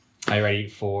Are you ready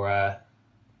for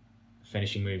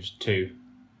finishing moves 2?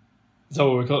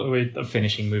 So we got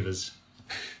Finishing movers.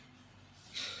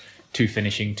 2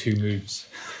 finishing 2 moves.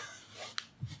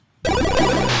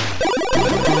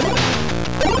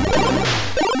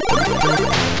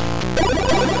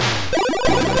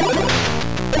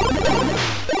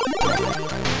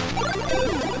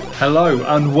 Hello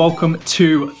and welcome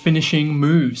to Finishing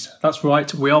Moves. That's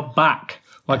right, we are back.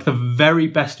 Like the very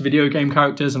best video game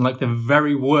characters and like the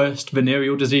very worst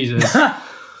venereal diseases.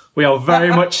 We are very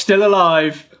much still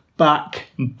alive, back,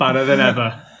 and better than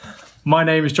ever. My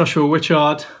name is Joshua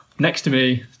Witchard. Next to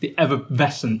me is the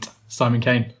effervescent Simon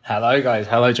Kane. Hello guys,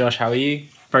 hello Josh, how are you?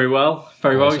 Very well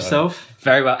yourself?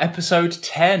 Very well, episode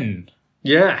 10.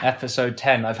 Yeah. Episode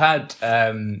 10. I've had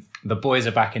the boys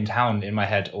are back in town in my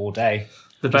head all day.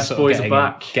 The best boys are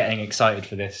back. Getting excited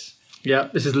for this. Yeah,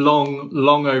 this is long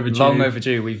overdue. Long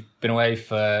overdue. We've been away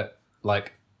for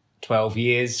like 12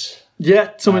 years.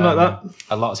 Yeah, something like that.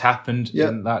 A lot's happened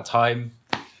in that time.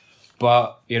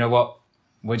 But you know what?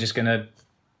 We're just going to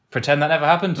pretend that never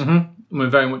happened. Mm-hmm. We're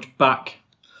very much back.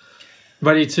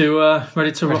 Ready to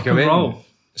rock and roll.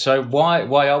 So why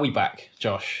are we back,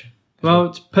 Josh? Well,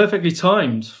 it's perfectly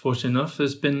timed, fortunately enough.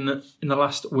 There's been, in the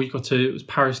last week or two, it was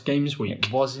Paris Games Week.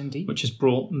 It was indeed. Which has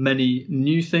brought many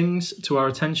new things to our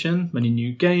attention, many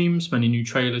new games, many new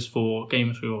trailers for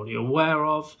games we're already aware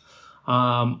of,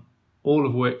 all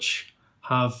of which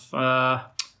have, a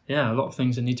lot of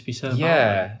things that need to be said about.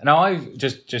 Yeah. Now, I've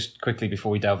just quickly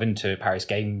before we delve into Paris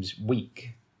Games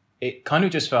Week, it kind of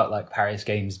just felt like Paris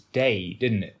Games Day,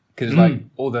 didn't it? Because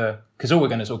all we're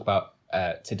going to talk about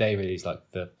today really is like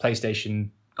the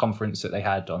PlayStation conference that they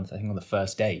had on the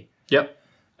first day. Yep.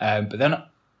 But then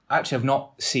actually I've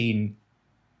not seen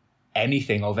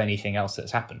anything of anything else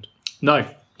that's happened. No.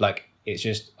 Like it's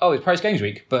just, it's Paris Games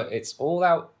Week, but it's all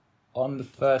out on the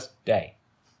first day.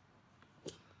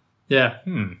 Yeah.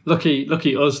 Lucky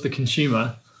us, the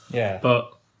consumer. Yeah.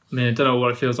 But I mean, I don't know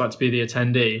what it feels like to be the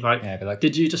attendee. Like,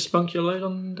 did you just spunk your load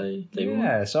on day one?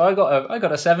 Yeah, so I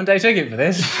got a 7-day ticket for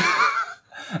this.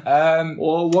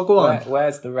 Well, go on.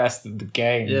 Where's the rest of the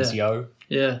games, yo?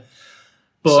 Yeah.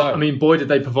 But, I mean, boy, did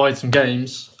they provide some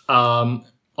games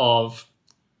of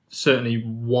certainly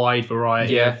wide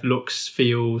variety of looks,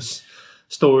 feels,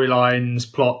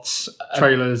 storylines, plots,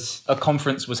 trailers. A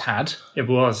conference was had. It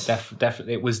was.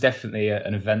 Definitely. It was definitely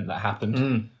an event that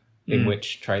happened in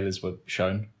which trailers were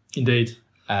shown. Indeed.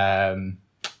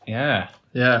 Yeah.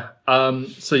 Yeah. I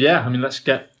mean, let's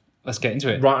get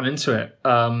into it. Right on into it.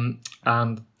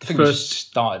 And I think we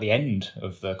start at the end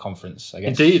of the conference, I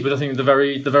guess. Indeed, but I think the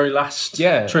very last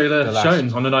trailer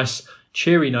shown on a nice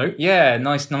cheery note. Yeah,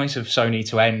 nice of Sony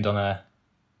to end on an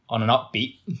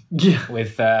upbeat. Yeah.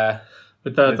 With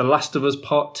the Last of Us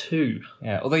Part 2.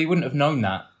 Yeah, although you wouldn't have known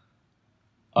that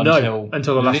until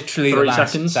the last literally 3 the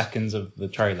last seconds of the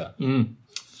trailer.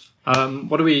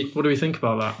 What do we think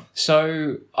about that?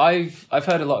 So I've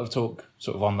heard a lot of talk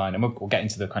sort of online, and we'll get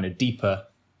into the kind of deeper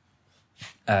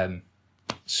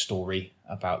story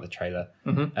about the trailer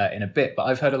in a bit. But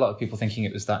I've heard a lot of people thinking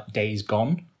it was that Days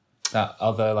Gone, that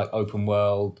other like open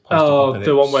world.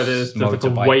 The one where there's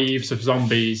the waves of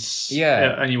zombies.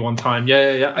 Yeah. At any one time.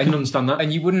 Yeah. I can understand that.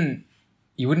 And you wouldn't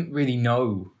really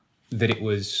know that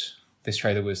this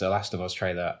trailer was the Last of Us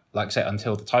trailer, like I said,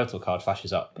 until the title card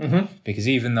flashes up. Because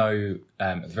even though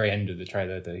at the very end of the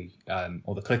trailer,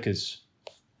 all the clickers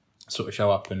sort of show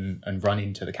up and run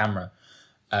into the camera,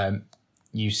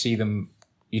 you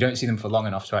don't see them for long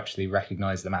enough to actually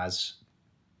recognize them as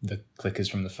the clickers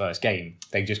from the first game.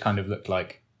 They just kind of look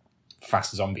like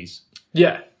fast zombies.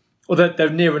 Yeah. Well, they're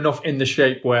near enough in the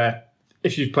shape where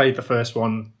if you've played the first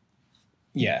one,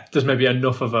 there's maybe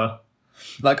enough of a...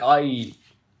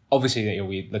 Obviously, you'll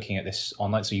be looking at this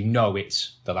online, so you know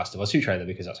it's the Last of Us 2 trailer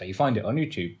because that's how you find it on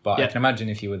YouTube. But I can imagine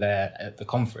if you were there at the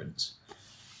conference,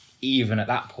 even at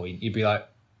that point, you'd be like,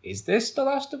 is this The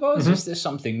Last of Us? Is this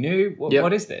something new?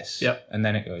 What is this? Yep. And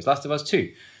then it goes, Last of Us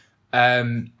 2.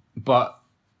 But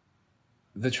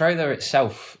the trailer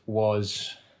itself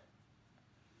was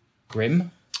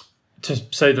grim. To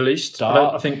say the least.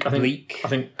 Dark, I think bleak. I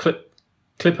think clip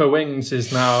her wings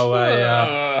is now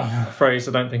a phrase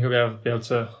I don't think we'll be able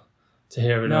to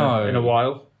hear in a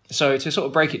while. So to sort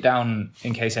of break it down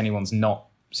in case anyone's not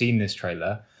seen this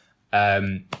trailer,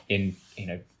 in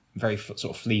very sort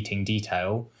of fleeting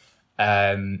detail,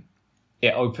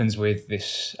 it opens with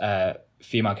this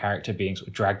female character being sort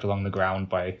of dragged along the ground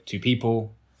by 2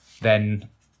 people, then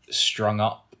strung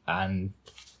up and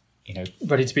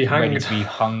ready to be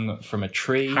hung from a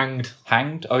tree.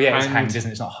 Hanged. Oh yeah, it's hanged, isn't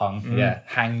it? It's not hung. Yeah,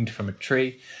 hanged from a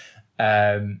tree.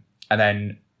 And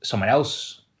then someone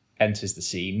else enters the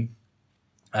scene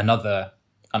another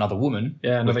woman.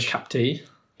 Yeah, another which captee.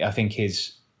 I think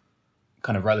is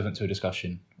kind of relevant to a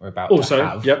discussion we're about Also, to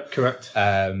have. yep, correct.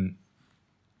 And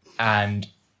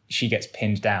she gets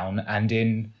pinned down, and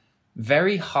in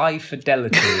very high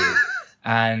fidelity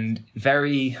and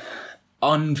very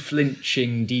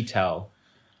unflinching detail,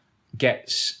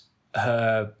 gets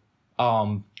her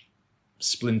arm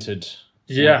splintered.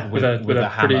 Yeah, with a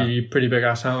hammer. pretty big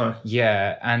ass hammer.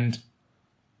 Yeah, and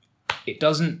it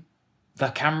doesn't. The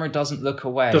camera doesn't look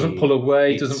away. Doesn't pull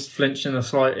away. Doesn't flinch in the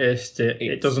slightest.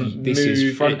 It doesn't This move.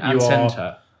 is front and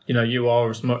center. You are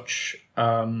as much.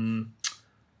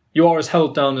 You are as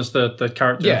held down as the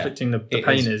character inflicting the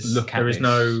pain is. There is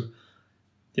no.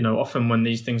 Often when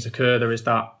these things occur, there is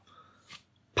that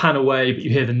pan away, but you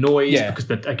hear the noise because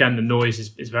the noise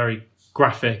is very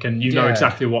graphic, and you know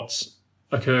exactly what's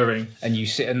occurring. And you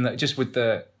sit and just with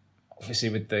the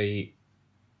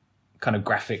kind of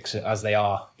graphics as they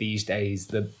are these days,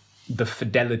 the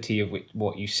fidelity of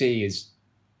what you see is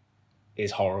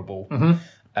horrible.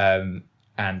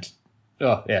 And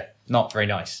not very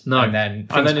nice. No. And then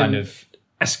things kind of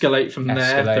escalate from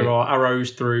there. There are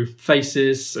arrows through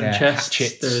faces and chests.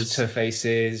 Hatchets to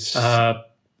faces.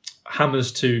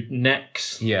 Hammers to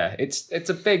necks. Yeah, it's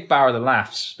a big barrel of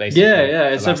laughs, basically. Yeah,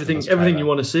 it's everything you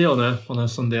want to see on a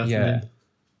Sunday afternoon. Yeah.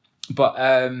 But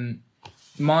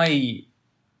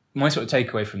my sort of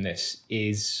takeaway from this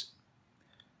is,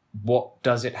 what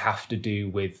does it have to do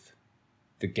with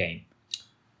the game?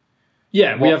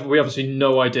 Yeah, we have obviously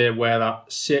no idea where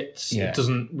that sits. Yeah. It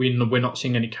doesn't. We're not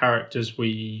seeing any characters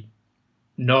we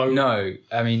know. No,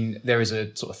 I mean, there is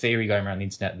a sort of theory going around the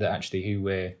internet that actually who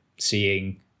we're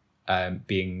seeing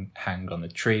being hanged on the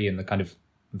tree, and the kind of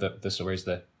the story is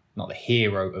not the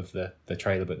hero of the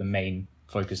trailer, but the main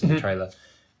focus of the trailer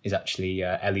is actually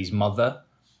Ellie's mother.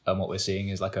 And what we're seeing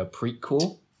is like a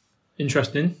prequel.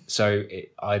 Interesting. So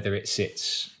it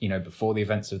sits, before the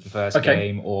events of the first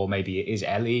game, or maybe it is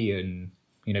Ellie, and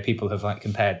people have like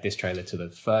compared this trailer to the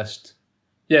first.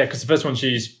 Yeah, because the first one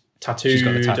she's tattooed. She's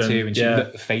got a tattoo, and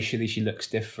facially she looks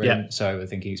different. Yeah. So I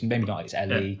think it's maybe not it's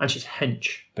Ellie, and she's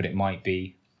hench, but it might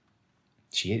be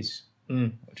she is.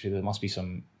 Actually, there must be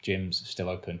some gyms still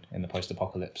open in the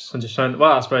post-apocalypse. Well,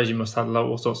 I suppose you must have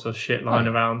all sorts of shit lying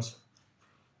around.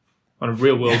 On a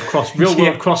real world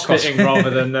crossfitting rather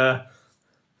than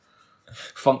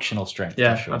functional strength.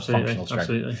 Yeah, for sure. absolutely, Functional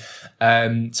strength.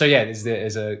 absolutely. So yeah,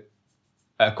 there's a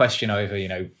question over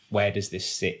where does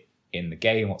this sit in the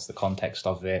game? What's the context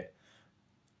of it?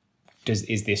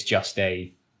 Is this just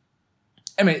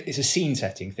it's a scene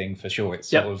setting thing for sure. It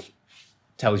sort of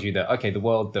tells you that the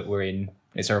world that we're in.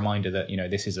 It's a reminder that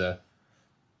this is a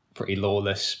pretty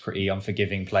lawless, pretty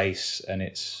unforgiving place, and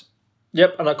it's.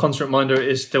 Yep, and that constant reminder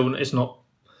it's not,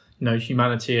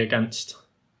 humanity against,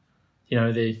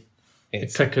 the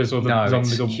clickers or the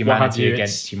zombies or humanity what have you.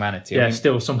 Against humanity. Yeah,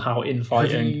 still somehow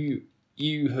infighting.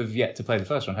 You have yet to play the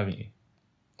first one, haven't you?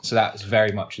 So that's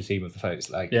very much the theme of the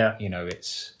first.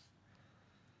 It's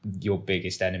your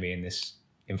biggest enemy in this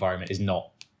environment is not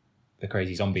the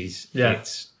crazy zombies. Yeah.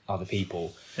 It's other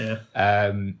people.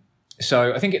 Yeah.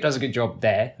 So I think it does a good job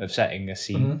there of setting a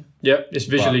scene. Mm-hmm. Yeah, it's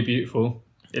visually beautiful.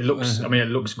 It looks. It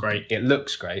looks great. It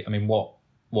looks great.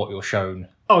 What you're shown.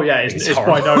 Oh yeah, it's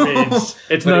by no means.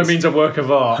 It's no means a work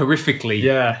of art.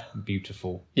 Horrifically.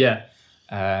 Beautiful. Yeah.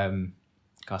 I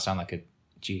sound like a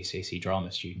GCSE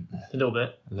drama student. A little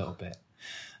bit.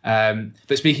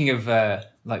 But speaking of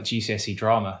like GCSE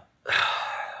drama,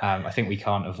 I think we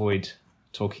can't avoid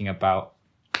talking about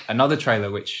another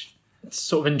trailer which. It's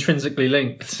sort of intrinsically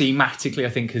linked. Thematically, I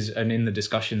think, and in the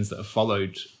discussions that have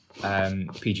followed.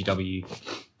 PGW,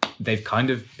 they've kind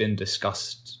of been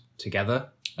discussed together,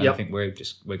 and I think we're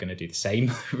going to do the same,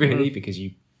 really, because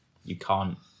you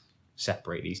can't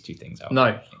separate these two things out.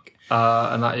 No,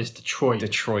 and that is Detroit.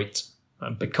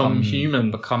 Become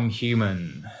human.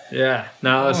 Yeah.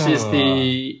 Now this is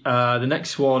the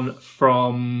next one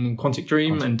from Quantic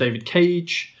Dream and David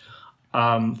Cage.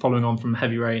 Following on from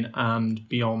Heavy Rain and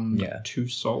Beyond Two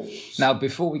Souls. Now,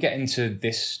 before we get into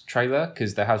this trailer,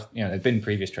 because there have been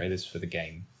previous trailers for the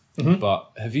game,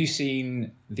 but have you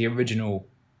seen the original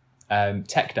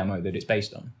tech demo that it's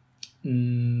based on?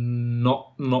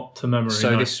 Not to memory.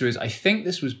 So no. I think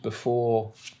this was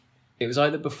before. It was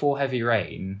either before Heavy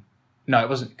Rain. No, it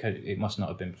wasn't. It must not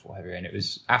have been before Heavy Rain. It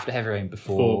was after Heavy Rain,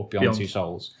 before Beyond Two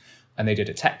Souls, and they did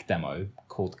a tech demo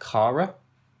called Kara.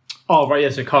 Oh, right,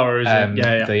 yes, so Kara is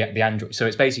the android. So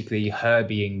it's basically her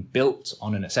being built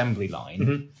on an assembly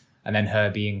line and then her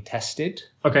being tested.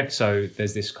 Okay. So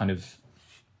there's this kind of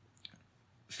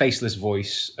faceless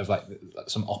voice of like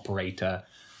some operator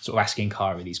sort of asking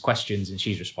Kara these questions, and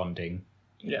she's responding,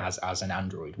 as an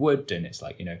android would, and it's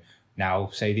like, now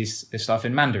say this stuff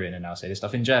in Mandarin, and now say this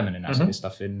stuff in German, and now say this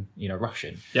stuff in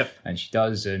Russian. Yep. And she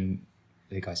does, and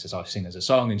the guy says, "I'll sing as a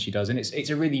song," and she does, and it's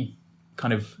a really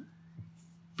kind of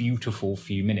beautiful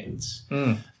few minutes.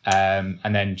 And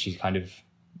then she's kind of,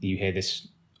 you hear this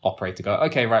operator go,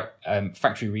 "Okay, right,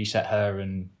 factory reset her,"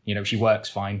 and she works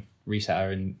fine, reset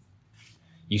her, and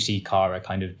you see Kara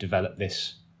kind of develop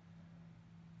this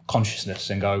consciousness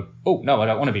and go, "Oh no, I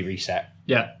don't want to be reset."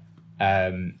 Yeah.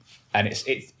 And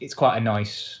it's quite a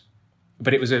nice,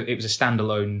 but it was a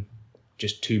standalone,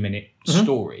 just 2-minute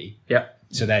story. Yeah.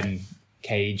 So then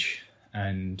Cage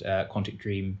and Quantic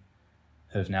Dream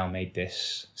have now made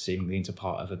this seemingly into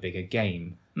part of a bigger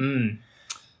game.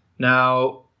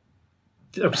 Now,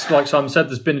 like Simon said,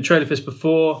 there's been a trailer for this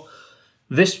before.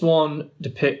 This one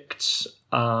depicts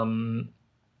Kara,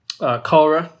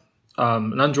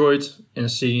 an android, in a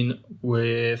scene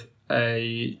with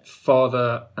a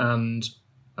father and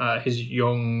his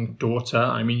young daughter.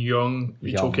 I mean, young.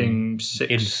 You're talking 6,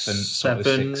 infant,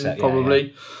 7, 6,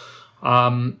 probably.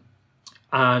 Yeah.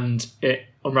 And it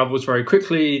unravels very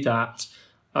quickly that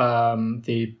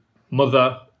the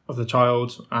mother of the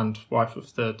child and wife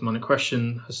of the man in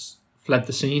question has fled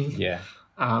the scene. Yeah.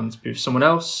 To be with someone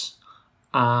else.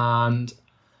 And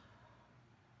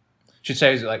should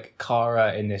say is like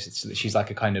Kara in this. She's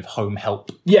like a kind of home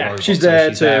help. Yeah, robot. she's So there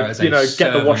she's to there as a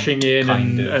get the washing in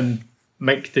kind and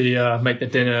make the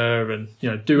dinner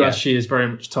and do as she is very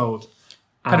much told.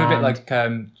 Kind of a bit like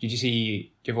did you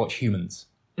ever watch Humans?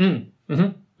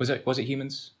 Was it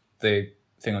Humans, the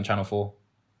thing on Channel 4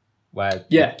 where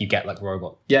you get like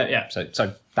robot? Yeah.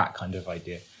 So that kind of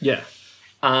idea. Yeah,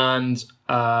 and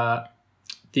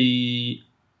the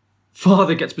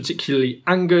father gets particularly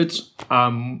angered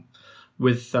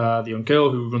with the young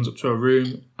girl, who runs up to her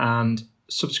room and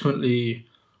subsequently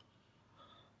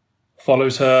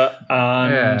follows her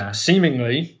and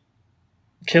seemingly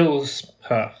kills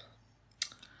her.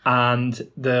 And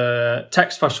the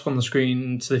text flashed up on the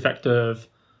screen to the effect of,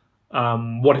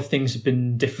 what if things had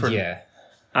been different? Yeah.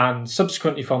 And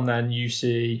subsequently from then, you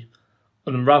see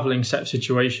an unravelling set of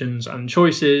situations and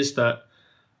choices that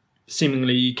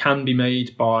seemingly can be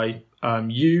made by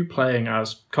you playing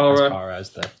as Kara,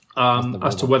 as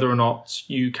to whether or not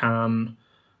you can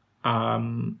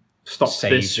stop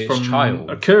Save this from child.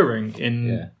 occurring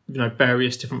in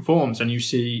various different forms. And you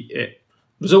see it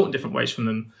result in different ways, from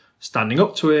them standing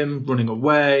up to him, running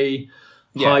away,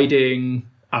 hiding,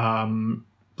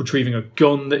 retrieving a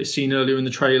gun that is seen earlier in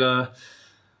the trailer.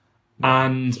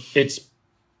 And it's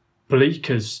bleak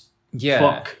as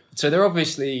fuck. So they're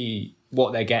obviously,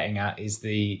 what they're getting at is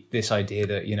this idea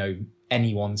that,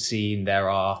 any one scene there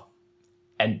are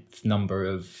nth number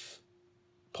of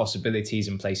possibilities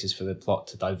and places for the plot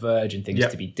to diverge and things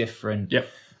to be different.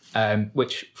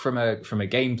 Which from a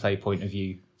gameplay point of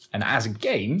view, and as a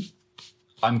game,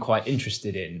 I'm quite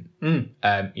interested in.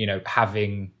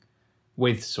 Having,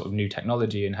 with sort of new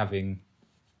technology and having,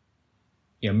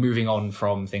 moving on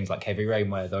from things like Heavy Rain,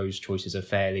 where those choices are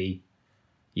fairly,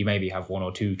 you maybe have one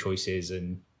or two choices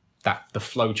and that the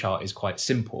flow chart is quite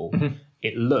simple.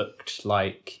 It looked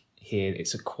like here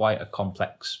it's quite a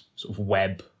complex sort of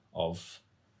web of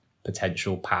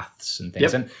potential paths and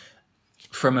things. And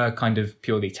from a kind of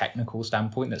purely technical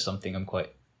standpoint, that's something I'm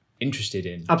quite interested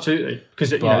in. Absolutely,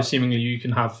 because seemingly you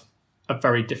can have a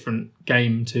very different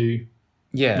game to.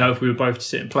 If we were both to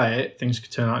sit and play it, things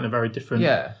could turn out in a very different.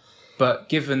 But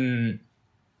given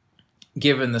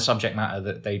the subject matter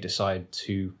that they decide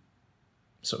to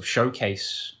sort of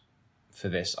showcase for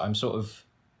this, I'm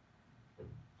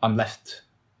left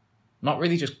not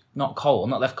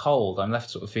left cold. I'm left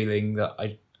sort of feeling that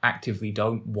I actively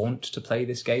don't want to play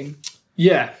this game.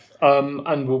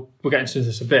 And we'll get into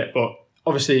this a bit, but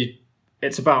obviously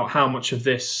it's about how much of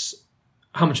this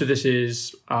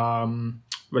is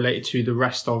related to the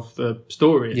rest of the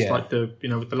story. It's like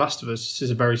with The Last of Us, this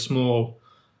is a very small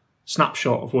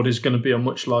snapshot of what is going to be a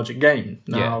much larger game.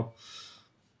 Now,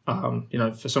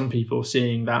 for some people,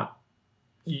 seeing that,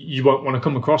 you won't want to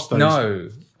come across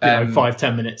those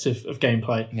 5-10 minutes of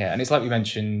gameplay. And it's like we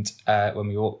mentioned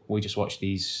when we just watched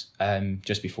these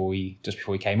just before we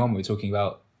came on. We were talking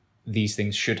about these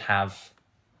things should have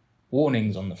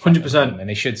warnings on the front 100%, and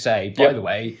they should say, by the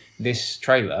way, this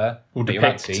trailer will that you're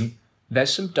about to see,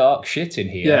 there's some dark shit in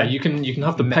here. You can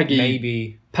have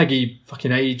the Peggy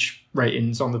fucking age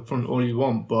ratings on the front all you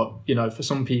want, but for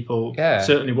some people,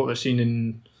 certainly what they've seen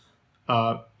in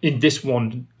this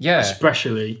one,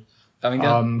 especially,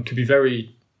 could be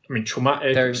very,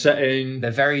 traumatic, upsetting.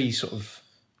 They're very sort of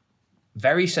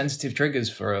very sensitive triggers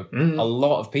for a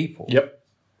lot of people. Yep.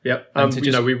 And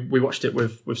we watched it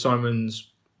with Simon's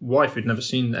wife who'd never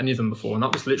seen any of them before, and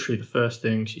that was literally the first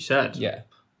thing she said. Yeah.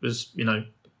 Was,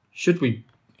 should we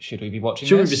be watching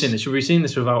Should this? we be seeing this? Should we be seeing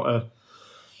this without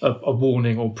a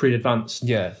warning or pre-advanced?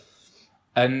 Yeah.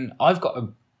 And I've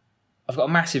got a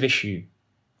massive issue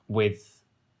with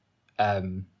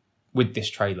this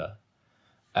trailer.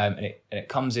 And it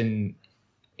comes into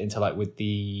like with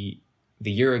the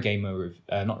Eurogamer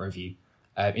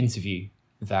interview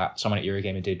that someone at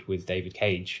Eurogamer did with David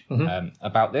Cage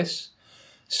about this.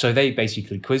 So they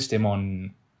basically quizzed him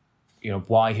on,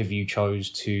 why have you chose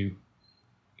to,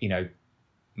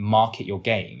 market your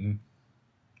game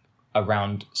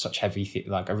around such heavy,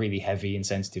 like a really heavy and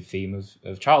sensitive theme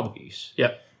of child abuse.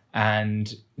 Yeah.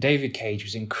 And David Cage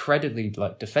was incredibly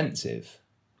defensive.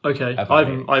 Okay, I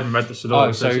haven't read this at all.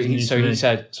 Oh, so he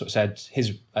said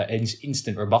his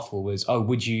instant rebuttal was,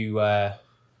 would you, I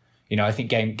think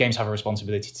games have a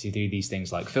responsibility to do these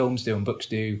things like films do and books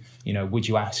do. Would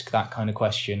you ask that kind of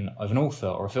question of an author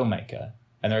or a filmmaker?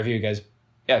 And the reviewer goes,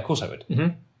 yeah, of course I would.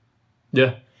 Mm-hmm.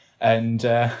 Yeah. And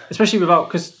especially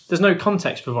because there's no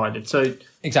context provided. So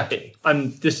exactly.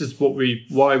 And this is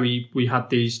why we had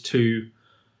these two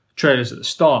trailers at the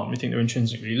start, and we think they're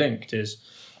intrinsically linked, is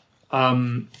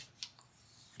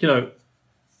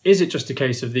is it just a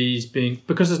case of these being,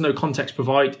 because there's no context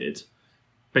provided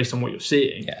based on what you're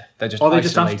seeing? Yeah, they're just Are they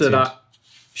just after that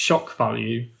shock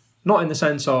value? Not in the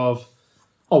sense of,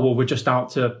 we're just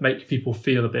out to make people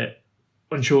feel a bit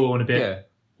unsure and a bit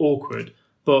awkward,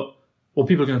 but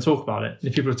people are going to talk about it. And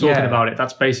if people are talking about it,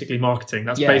 that's basically marketing.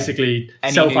 That's basically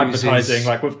any self-advertising,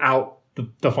 without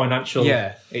the financial.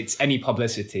 Yeah, it's any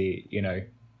publicity,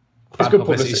 Bad good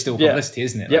publicity is still publicity,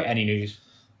 isn't it? Yep. Like any news.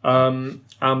 I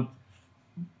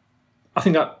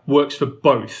think that works for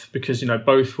both because,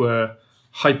 both were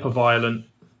hyper-violent.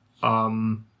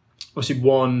 Obviously,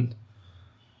 one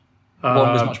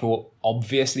was much more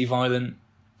obviously violent.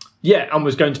 Yeah, and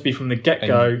was going to be from the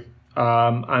get-go.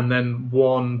 And then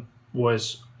one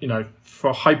was,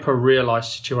 for a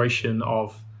hyper-realised situation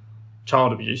of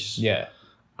child abuse. Yeah.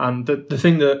 And the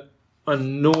thing that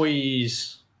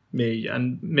annoys me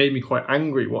and made me quite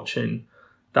angry watching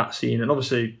that scene, and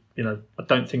obviously, I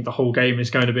don't think the whole game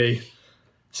is going to be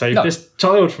save this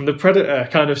child from the predator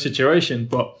kind of situation,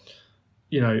 but,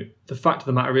 the fact of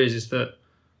the matter is that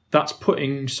that's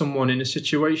putting someone in a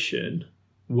situation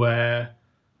where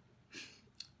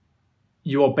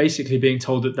you are basically being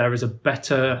told that there is a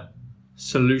better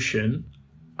solution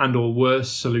and or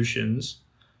worse solutions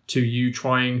to you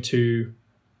trying to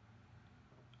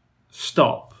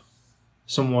stop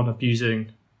someone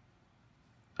abusing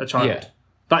a child. Yeah.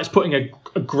 That is putting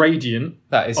a gradient.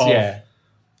 That is,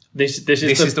 This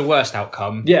is the worst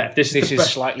outcome. Yeah, this is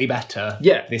slightly better.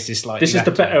 Yeah, this is slightly. This is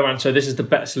the better answer. This is the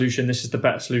better solution. This is the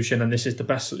better solution, and this is the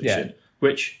best solution. Yeah.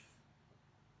 Which,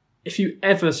 if you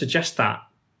ever suggest that,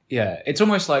 it's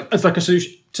almost like as like a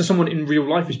solution to someone in real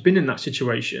life who's been in that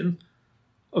situation,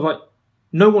 of like,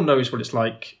 no one knows what it's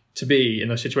like to be in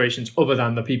those situations other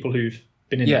than the people who've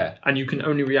been in it, and you can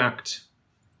only react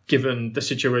given the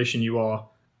situation you are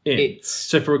in.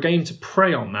 So for a game to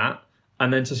prey on that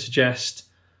and then to suggest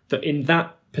that in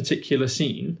that particular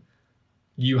scene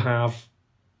you have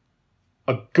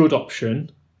a good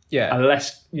option, a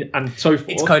less, and so forth.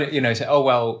 It's kind of say,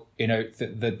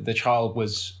 the child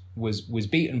was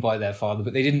beaten by their father,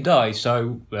 but they didn't die,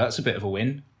 so that's a bit of a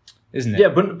win, isn't it? Yeah,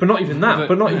 but not even that.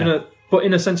 But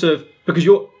in a sense of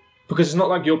because it's not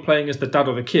like you're playing as the dad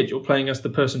or the kid. You're playing as the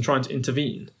person trying to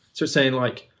intervene. So it's saying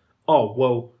like,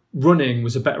 running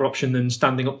was a better option than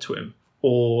standing up to him,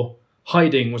 or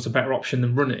hiding was a better option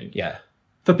than running. Yeah.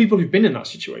 For people who've been in that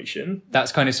situation,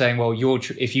 that's kind of saying,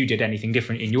 if you did anything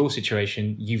different in your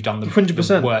situation, you've done the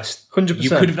 100%, the worst. 100%. You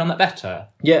could have done that better.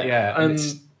 Yeah. Yeah. And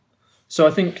so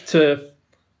I think to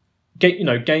get,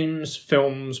 games,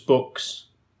 films, books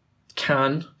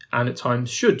can and at times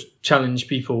should challenge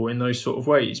people in those sort of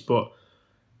ways, but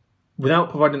without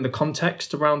providing the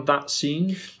context around that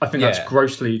scene, I think that's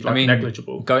grossly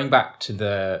negligible. Going back to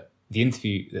the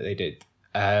interview that they did,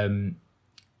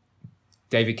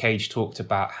 David Cage talked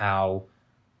about how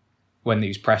when he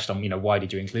was pressed on, why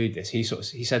did you include this? He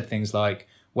said things like,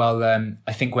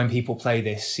 I think when people play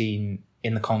this scene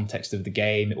in the context of the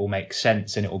game, it will make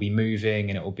sense and it will be moving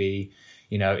and it will be,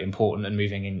 important and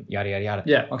moving and yada yada yada.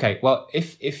 Yeah. Okay. Well,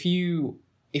 if you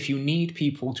need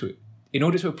people to, in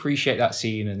order to appreciate that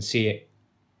scene and see it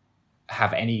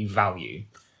have any value,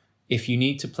 if you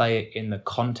need to play it in the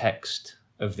context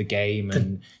of the game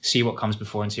and see what comes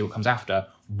before and see what comes after,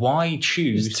 why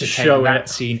choose to take that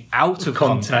scene out of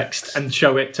context and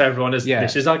show it to everyone as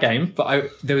this is our game?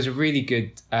 But there was a really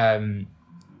good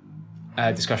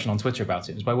discussion on Twitter about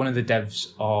it. It was by one of the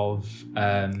devs of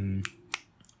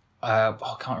I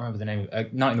can't remember the name.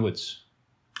 Night in the Woods.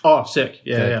 Oh, sick!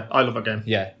 Yeah. I love that game.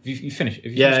 Yeah, you finished.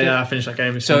 Have you Yeah, finished it? I finished that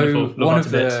game. It's So wonderful. one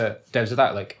of the devs of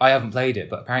that, like, I haven't played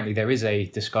it, but apparently there is a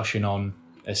discussion on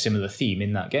a similar theme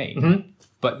in that game. Mm-hmm.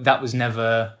 But that was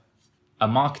never a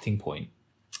marketing point.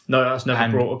 No, that's never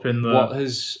And brought up in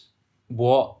the.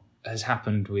 What has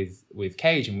happened with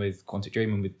Cage and with Quantic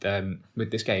Dream and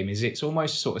with this game is it's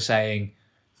almost sort of saying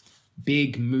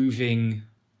big, moving,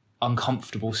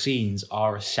 uncomfortable scenes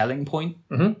are a selling point.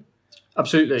 Mm-hmm.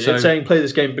 Absolutely. So, it's saying play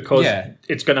this game because yeah.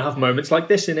 it's going to have moments like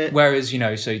this in it. Whereas,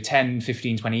 so 10,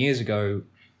 15, 20 years ago,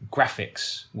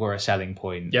 graphics were a selling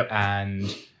point. Yep.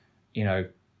 And,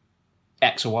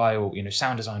 X or Y or,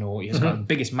 sound design or it's got the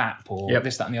biggest map or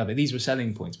this, that and the other. These were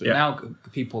selling points. But now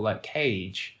people like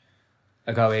Cage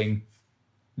are going,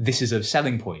 this is a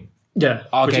selling point. Yeah.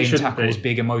 Our game tackles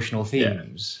big emotional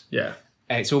themes. Yeah.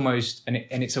 And it's almost, and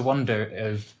it's a wonder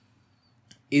of,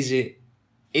 is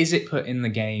it put in the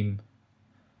game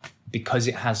because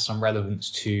it has some relevance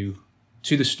to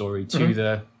the story, to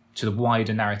the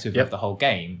wider narrative of the whole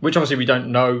game, which obviously we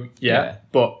don't know yet,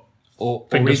 but or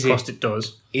fingers crossed it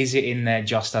does. Is it in there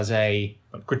just as a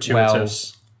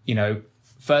gratuitous?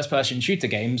 First-person shooter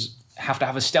games have to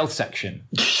have a stealth section,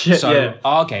 so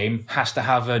our game has to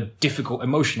have a difficult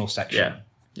emotional section.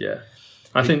 Yeah.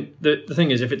 I think the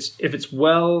thing is, if it's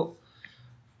well.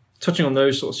 Touching on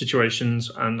those sort of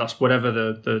situations, and that's whatever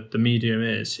the medium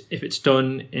is, if it's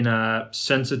done in a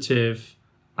sensitive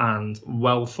and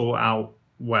well thought out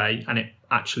way, and it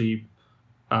actually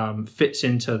fits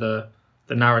into the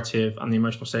narrative and the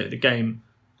emotional state of the game,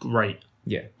 great.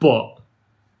 Yeah. But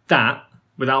that,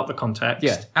 without the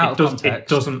context, it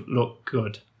doesn't look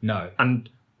good. No. And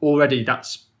already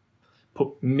that's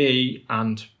put me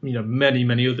and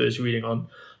many others reading on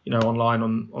online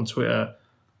on Twitter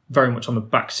very much on the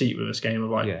back seat with this game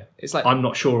of it's like I'm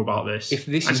not sure about this. If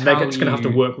this and is they're how going to have to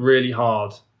work really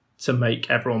hard to make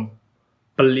everyone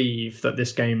believe that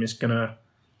this game is going to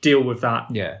deal with that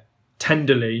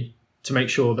tenderly to make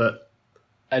sure that.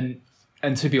 And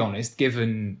to be honest,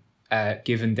 given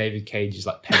David Cage's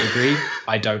pedigree,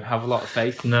 I don't have a lot of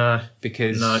faith. No,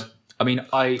 because I mean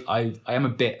I am a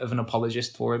bit of an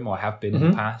apologist for him, or I have been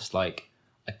in the past. I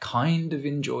kind of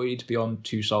enjoyed Beyond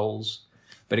Two Souls.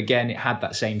 But again, it had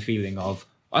that same feeling of,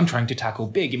 I'm trying to tackle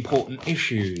big, important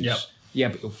issues. Yep. Yeah,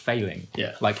 but you're failing.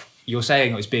 Yeah. You're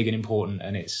saying it's big and important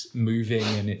and it's moving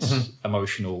and it's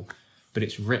emotional, but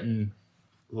it's written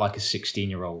like a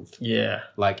 16-year-old. Yeah.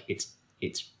 It's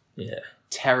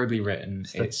terribly written.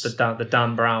 It's the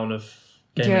Dan Brown of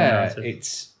gaming narrative.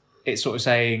 It's sort of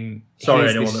saying... Sorry,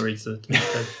 anyone that reads the...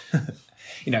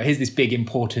 here's this big,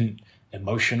 important,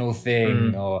 emotional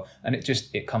thing, and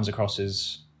it comes across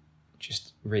as... just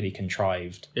really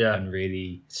contrived and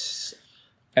really,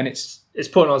 and it's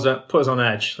put us on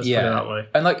edge. Let's put it that way.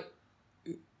 And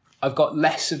I've got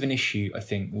less of an issue, I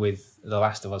think, with the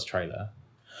Last of Us trailer,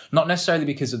 not necessarily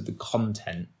because of the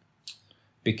content,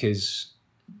 because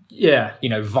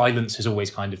violence has always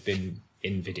kind of been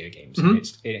in video games. And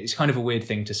it's kind of a weird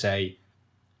thing to say.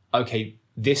 Okay,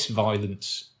 this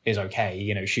violence is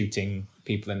okay. Shooting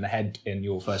people in the head in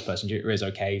your first-person shooter is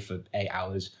okay for 8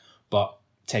 hours, but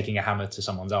taking a hammer to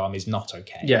someone's arm is not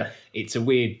okay. Yeah. It's a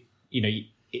weird,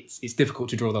 it's difficult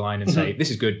to draw the line and say, this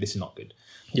is good, this is not good.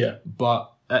 Yeah.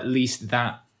 But at least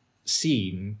that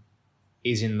scene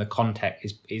is in the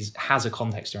context, has a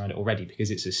context around it already, because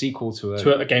it's a sequel to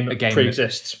a game that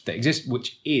pre-exists. That exists,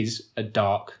 which is a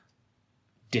dark,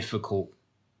 difficult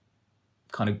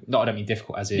kind of, I don't mean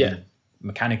difficult as in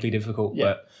mechanically difficult,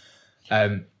 but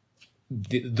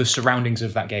the surroundings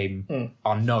of that game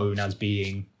are known as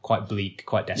being quite bleak,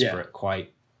 quite desperate,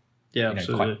 quite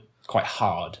quite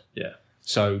hard. Yeah.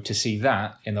 So to see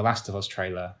that in the Last of Us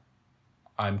trailer,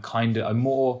 I'm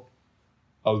more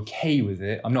okay with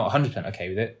it. I'm not 100% okay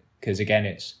with it, because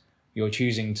again, you're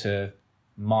choosing to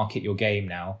market your game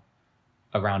now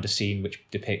around a scene which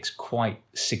depicts quite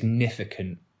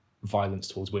significant violence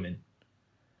towards women.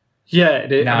 Yeah,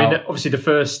 now, I mean, obviously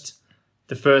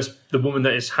the woman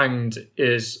that is hanged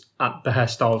is at the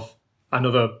behest of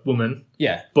another woman.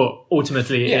 Yeah. But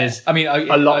ultimately it is... I mean,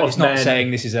 a lot of it's men... not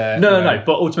saying this is a... No.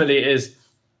 But ultimately it is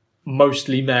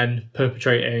mostly men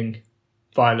perpetrating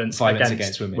violence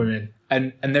against women.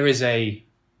 And there is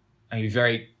I'm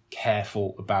very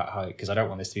careful about how... Because I don't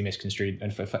want this to be misconstrued.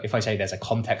 And if I say there's a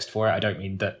context for it, I don't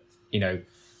mean that, in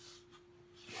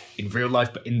real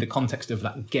life, but in the context of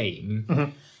that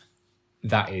game,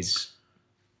 there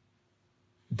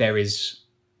is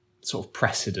sort of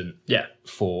precedent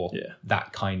for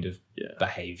that kind of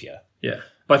behaviour. Yeah.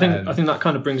 But I think that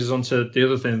kind of brings us on to the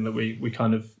other thing that we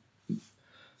kind of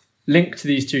link to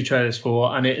these two trailers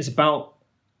for, and it is about,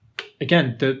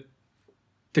 again,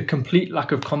 the complete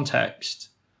lack of context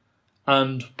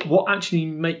and what actually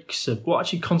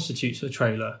constitutes a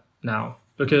trailer now.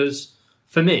 Because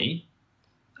for me,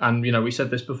 and we said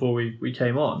this before we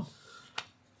came on,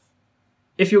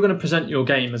 if you're going to present your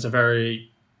game as a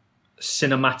very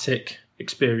cinematic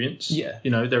experience,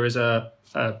 there is a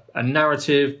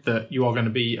narrative that you are going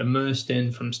to be immersed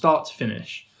in from start to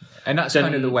finish. And that's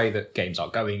kind of the way that games are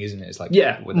going, isn't it? It's like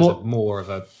more of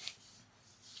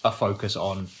a focus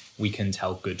on we can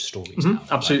tell good stories now.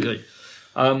 Absolutely.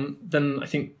 Then I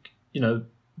think,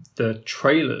 the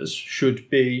trailers should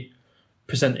be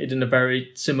presented in a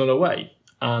very similar way.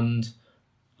 And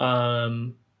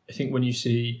I think when you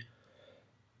see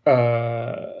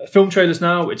film trailers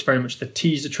now, it's very much the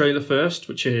teaser trailer first,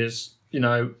 which is,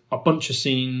 a bunch of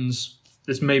scenes.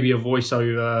 There's maybe a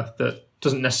voiceover that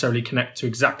doesn't necessarily connect to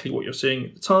exactly what you're seeing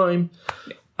at the time.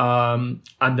 And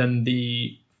then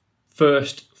the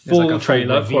first full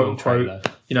trailer, quote unquote,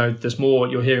 there's more,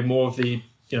 you're hearing more of the,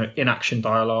 in-action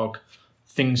dialogue.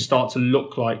 Things start to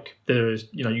look like there is,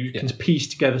 you can piece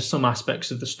together some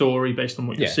aspects of the story based on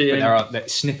what you're seeing. But there are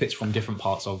snippets from different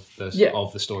parts of the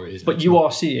story. But you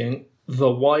are seeing the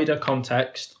wider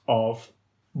context of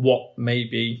what may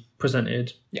be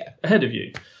presented ahead of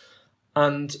you.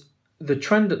 And the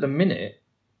trend at the minute,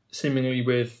 seemingly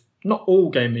with not all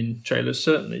gaming trailers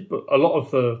certainly, but a lot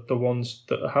of the ones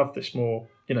that have this more,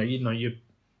 your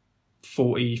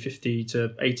 40, 50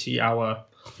 to 80 hour,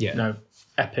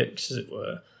 epics, as it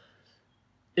were,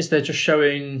 is they're just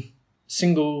showing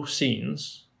single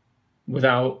scenes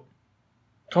without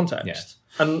context.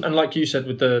 Yeah. And like you said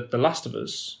with the Last of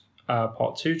Us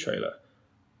Part 2 trailer,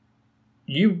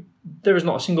 there is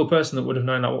not a single person that would have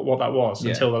known what that was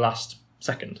until the last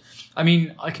second. I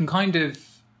mean, I can kind of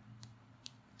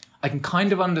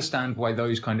understand why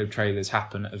those kind of trailers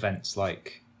happen at events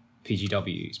like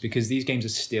PGWs, because these games are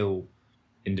still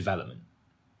in development.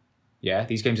 Yeah,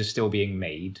 these games are still being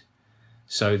made,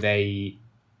 so they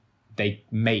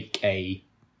make a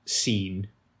scene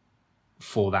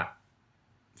for that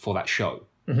show,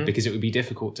 because it would be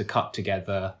difficult to cut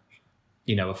together,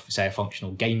 say a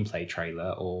functional gameplay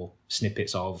trailer or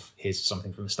snippets of here's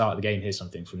something from the start of the game, here's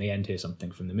something from the end, here's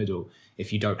something from the middle,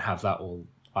 if you don't have that all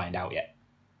ironed out yet.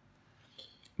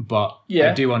 But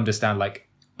I do understand,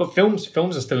 but films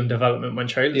are still in development when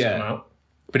trailers come out.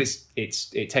 But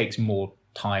it takes more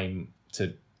time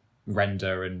to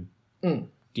render, and a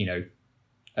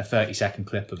 30-second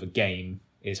clip of a game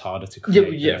is harder to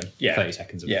create than 30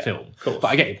 seconds of a film. But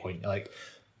I get your point.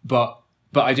 But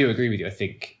I do agree with you. I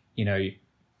think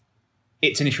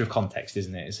it's an issue of context,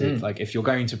 isn't it? It's like if you're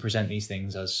going to present these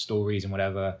things as stories and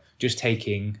whatever, just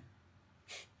taking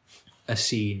a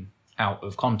scene out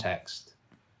of context,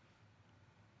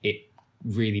 it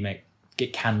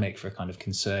can make for a kind of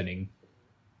concerning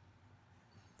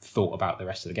thought about the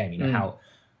rest of the game.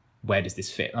 Where does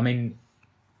this fit? I mean,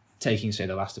 taking, say,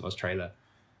 the Last of Us trailer,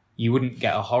 you wouldn't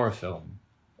get a horror film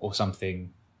or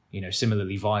something,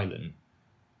 similarly violent,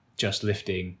 just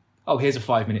lifting, here's a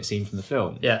 5-minute scene from the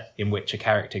film, in which a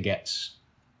character gets,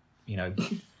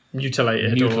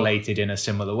 mutilated in a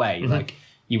similar way. Like,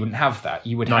 you wouldn't have that.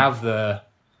 You would have the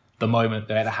moment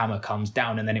where the hammer comes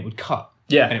down and then it would cut.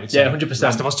 Yeah, and it would say, 100%.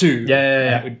 Last of Us 2.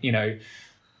 Yeah. And it would,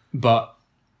 but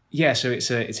so it's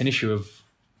an issue of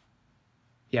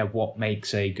what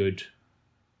makes a good,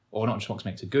 or not just what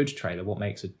makes a good trailer, what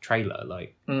makes a trailer,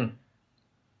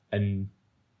 and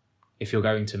if you're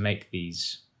going to make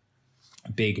these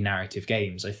big narrative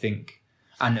games, I think,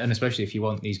 and especially if you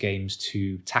want these games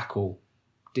to tackle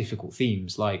difficult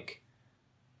themes like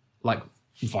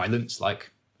violence,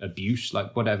 like abuse,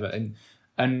 like whatever,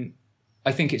 and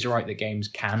I think it's right that games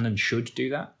can and should do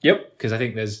that. Yep. Because I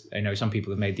think there's, some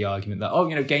people have made the argument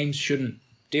that, games shouldn't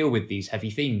deal with these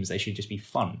heavy themes. They should just be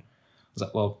fun. I was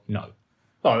like, well, no.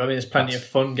 Well, I mean, there's plenty of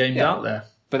fun games out there.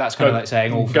 But that's kind of like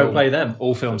saying play them.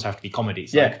 All films have to be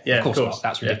comedies. Of course not.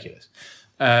 That's ridiculous.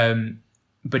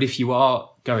 But if you are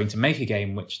going to make a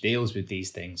game which deals with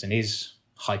these things and is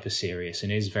hyper serious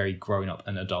and is very grown up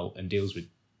and adult and deals with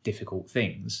difficult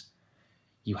things,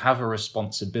 you have a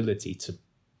responsibility to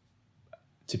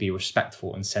be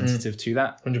respectful and sensitive to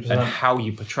that. 100%. And how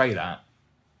you portray that,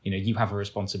 you have a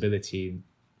responsibility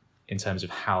in terms of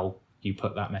how you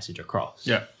put that message across.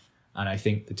 Yeah. And I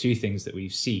think the two things that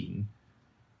we've seen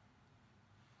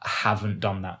haven't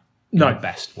done that in the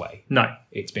best way. No.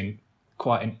 It's been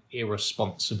quite an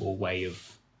irresponsible way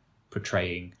of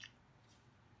portraying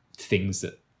things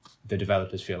that the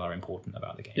developers feel are important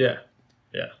about the game. Yeah.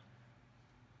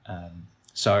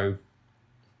 So,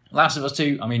 Last of Us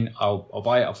 2, I mean, I'll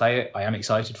buy it, I'll play it. I am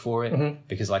excited for it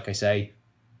because, like I say,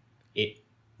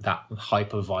 that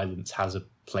hyper violence has a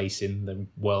place in the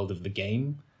world of the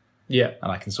game. Yeah,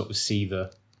 and I can sort of see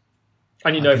the.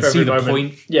 And you know, for every moment,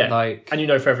 point, and you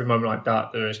know, for every moment like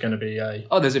that, there is going to be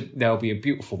there'll be a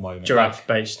beautiful moment,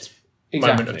 giraffe-based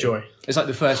moment of joy. It's like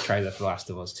the first trailer for Last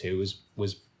of Us 2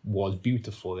 was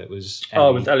beautiful. It was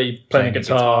with Ellie playing a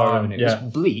guitar and it was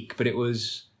bleak, but it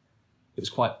was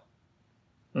quite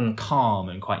calm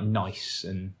and quite nice,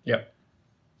 and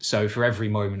so for every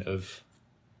moment of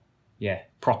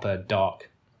proper dark,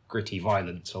 gritty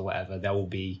violence or whatever, there will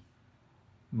be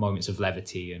moments of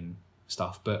levity and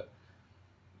stuff, but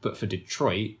for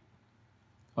Detroit,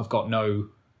 I've got no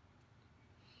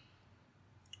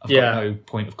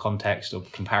point of context or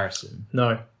comparison.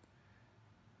 No.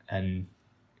 And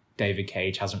David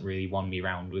Cage hasn't really won me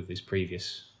round with his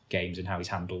previous games and how he's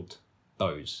handled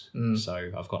those.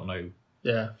 So I've got no...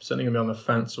 Yeah, certainly going to be on the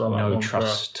fence about that one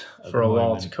trust for a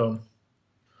while to come.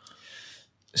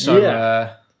 So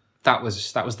that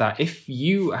was that. If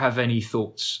you have any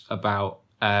thoughts about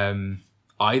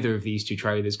either of these two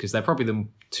trailers, because they're probably the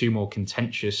two more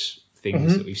contentious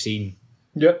things that we've seen.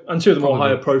 Yeah, and two of the more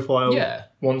higher profile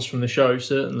ones from the show,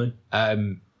 certainly.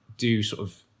 Do sort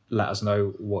of let us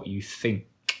know what you think.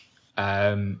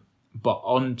 But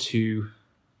on to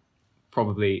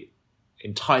probably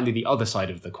entirely the other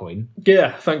side of the coin.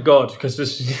 Yeah, thank God, because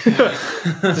this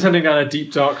descending down a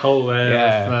deep dark hole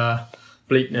there of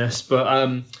bleakness.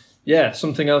 But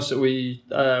something else that we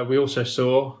also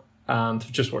saw and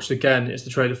have just watched again is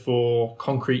the trailer for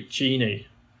Concrete Genie,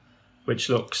 which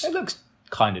looks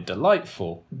kind of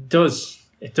delightful. It does.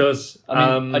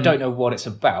 I mean, I don't know what it's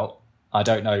about. I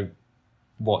don't know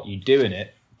what you do in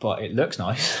it, but it looks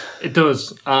nice. It does.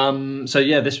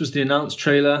 This was the announced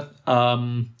trailer.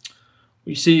 What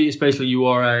you see is basically you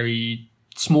are a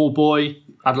small boy,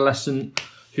 adolescent,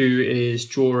 who is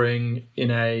drawing in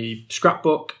a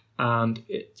scrapbook, and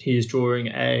he is drawing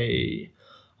a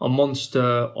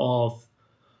monster of,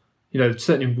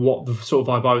 certainly what the sort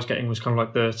of vibe I was getting was kind of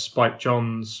like the Spike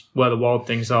Jonze Where the Wild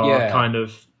Things Are kind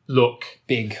of look.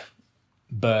 Big,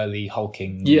 burly,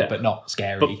 hulking, but not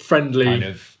scary. But friendly. Kind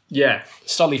of. Yeah.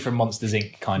 Sully from Monsters,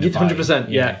 Inc. kind of 100%,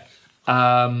 yeah.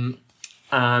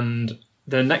 And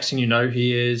the next thing you know,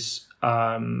 he is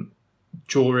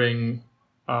drawing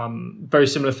very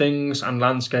similar things and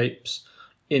landscapes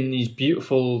in these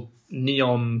beautiful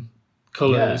neon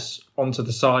colours onto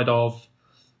the side of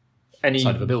any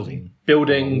side of a building,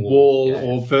 wall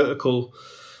or vertical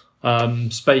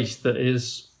space that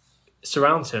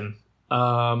surrounds him.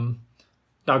 Now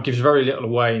it gives very little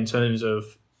away in terms of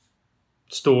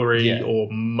story or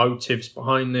motives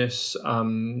behind this.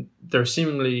 There are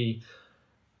seemingly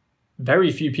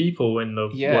very few people in the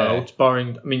world,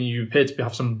 barring, you appear to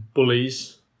have some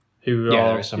bullies who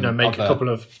make a couple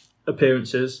of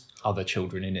appearances. Other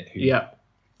children in it who,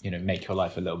 make your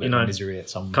life a little bit of misery at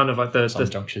some kind of like the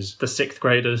junctures. The 6th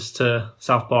graders to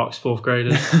South Park's 4th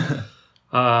graders.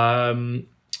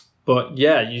 But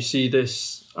you see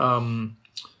this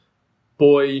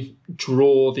boy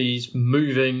draw these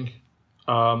moving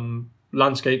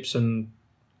landscapes and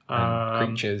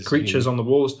creatures on the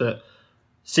walls that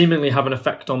seemingly have an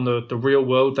effect on the real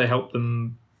world. They help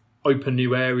them open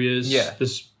new areas. Yeah.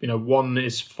 There's, one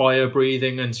is fire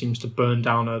breathing and seems to burn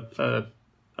down a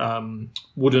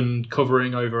wooden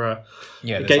covering over a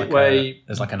gateway.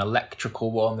 There's like an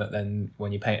electrical one that then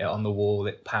when you paint it on the wall,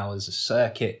 it powers a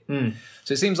circuit.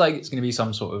 So it seems like it's going to be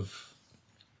some sort of,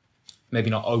 maybe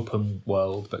not open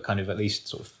world, but kind of at least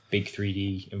sort of big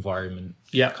 3D environment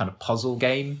kind of puzzle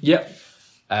game.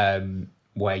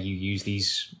 Where you use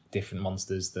these different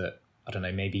monsters that, I don't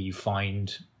know, maybe you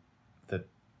find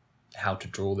how to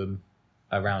draw them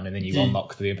around, and then you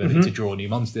unlock the ability to draw new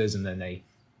monsters, and then they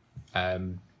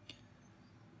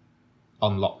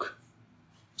unlock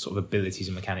sort of abilities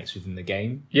and mechanics within the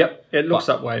game. Yep, it looks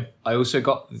that way. I also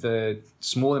got the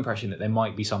small impression that there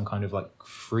might be some kind of like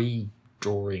free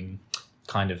drawing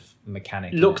kind of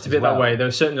mechanic. Looked a bit that way. There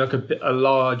was certainly like a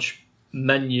large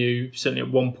menu. Certainly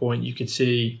at one point you could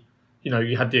see,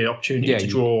 you had the opportunity to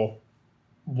draw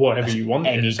whatever you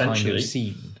wanted, any essentially. kind of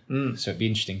scene. So it'd be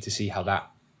interesting to see how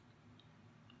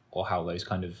those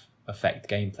kind of affect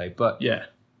gameplay. But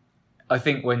I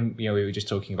think when we were just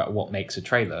talking about what makes a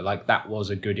trailer, like that was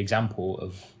a good example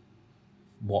of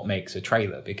what makes a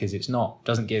trailer, because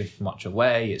doesn't give much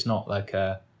away. It's not like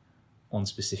one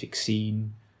specific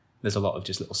scene. There's a lot of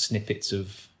just little snippets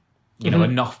of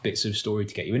enough bits of story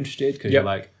to get you interested, because you're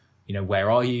like,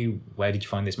 where are you? Where did you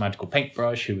find this magical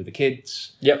paintbrush? Who are the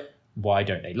kids? Yep. Why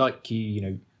don't they like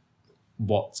you?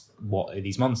 what are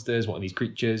these monsters, what are these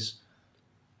creatures,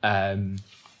 but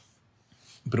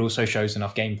also shows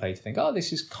enough gameplay to think, oh,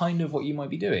 this is kind of what you might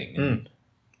be doing. And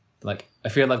like, I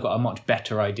feel I've got a much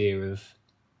better idea of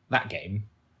that game,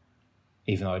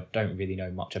 even though I don't really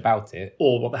know much about it.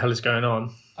 Or what the hell is going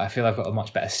on. I feel I've got a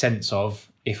much better sense of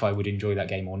if I would enjoy that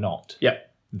game or not. Yeah.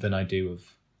 Than I do of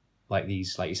like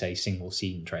these, like you say, single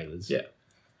scene trailers. Yeah.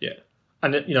 Yeah.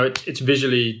 And it's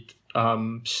visually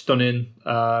stunning.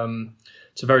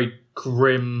 It's a very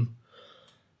grim,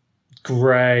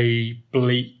 grey,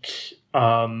 bleak,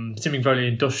 seeming very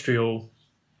industrial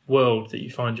world that you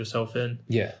find yourself in.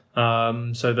 Yeah.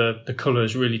 So the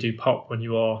colours really do pop when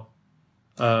you are,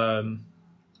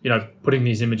 putting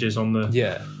these images on the...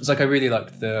 Yeah. It's like I really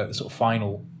like the sort of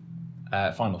final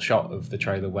shot of the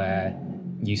trailer where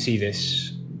you see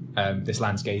this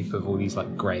landscape of all these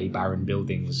like grey, barren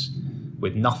buildings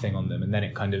with nothing on them, and then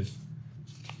it kind of...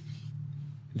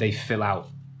 They fill out,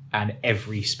 and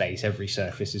every space, every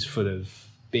surface is full of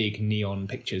big neon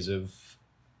pictures of,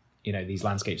 these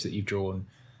landscapes that you've drawn.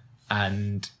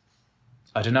 And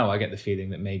I don't know, I get the feeling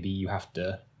that maybe you have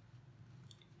to,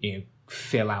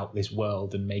 fill out this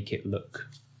world and make it look,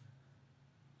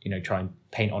 try and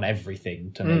paint on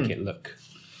everything to make it look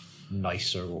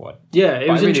nicer or what. Yeah, it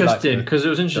was really interesting because it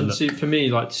was interesting to see, for me,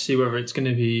 to see whether it's going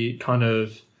to be kind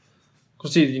of...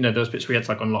 See, those bits where you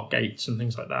had to unlock gates and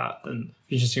things like that, and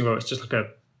interesting whether it's just like a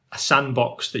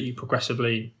sandbox that you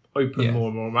progressively open more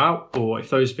and more out, or if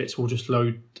those bits will just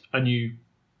load a new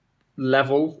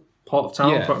level part of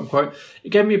town, quote unquote. It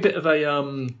gave me a bit of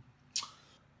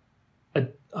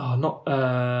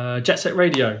Jet Set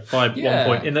Radio vibe at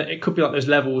one point, in that it could be like those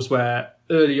levels where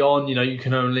early on, you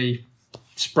can only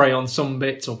spray on some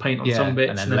bits or paint on some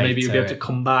bits, and then maybe you'll be able to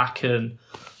come back and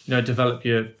develop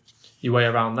your way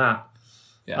around that.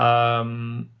 Yeah.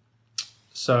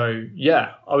 So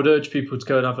yeah, I would urge people to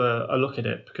go and have a look at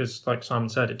it, because like Simon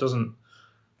said, it doesn't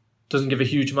give a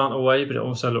huge amount away, but it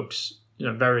also looks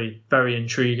very, very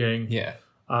intriguing. Yeah.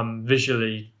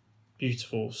 Visually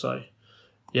beautiful. So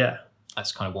yeah,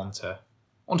 that's kind of one to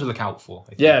look out for.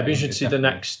 Yeah, it'd be interesting to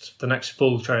see the next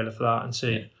full trailer for that and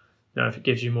see if it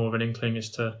gives you more of an inkling as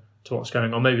to what's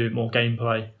going on, maybe a bit more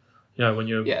gameplay. When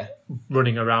you're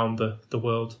running around the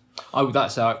world.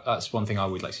 That's one thing I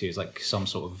would like to see, is like some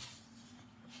sort of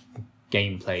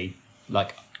gameplay,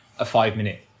 like a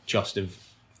 5-minute just of,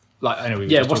 like, I know we were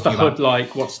just what's the HUD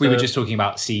like? We were just talking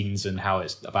about scenes and how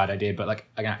it's a bad idea, but like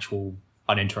an actual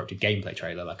uninterrupted gameplay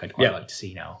trailer, like I'd quite like to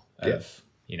see now of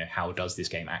how does this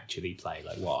game actually play?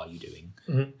 Like, what are you doing?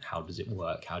 Mm-hmm. How does it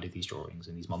work? How do these drawings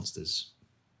and these monsters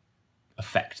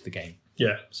affect the game?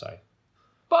 Yeah. So.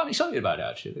 But I'm excited about it,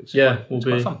 actually. It's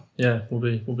quite fun. Yeah, we'll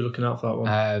be looking out for that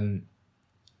one.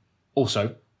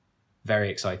 Also, very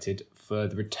excited for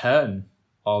the return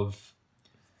of...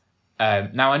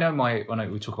 now, I know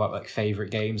when we talk about like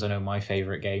favourite games, I know my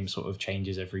favourite game sort of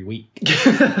changes every week.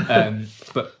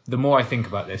 But the more I think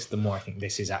about this, the more I think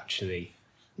this is actually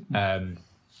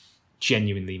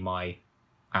genuinely my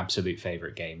absolute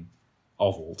favourite game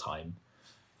of all time.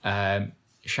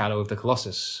 Shadow of the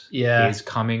Colossus is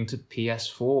coming to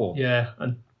PS4. Yeah,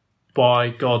 and by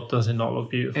God, does it not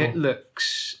look beautiful? It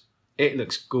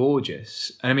looks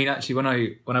gorgeous. And I mean, actually, when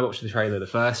I watched the trailer the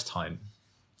first time,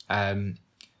 I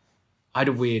had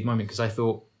a weird moment, because I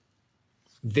thought,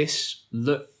 this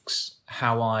looks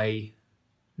how I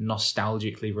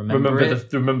nostalgically remember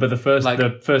it. Remember the first, like,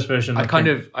 the first version. I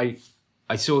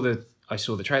saw the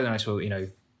trailer, and I saw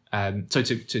so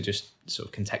to just sort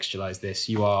of contextualize this,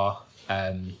 you are.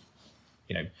 I'm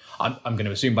going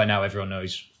to assume by now everyone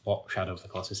knows what Shadow of the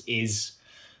Colossus is.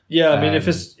 Yeah, I mean, if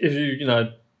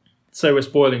you say we're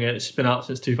spoiling it, it's been out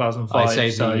since 2005. I'd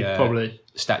say so the probably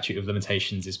statute of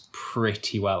limitations is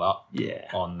pretty well up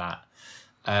on that.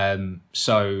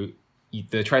 So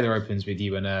the trailer opens with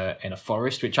you in a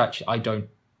forest, which actually I don't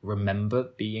remember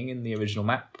being in the original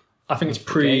map. I think it's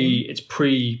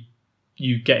pre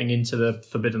you getting into the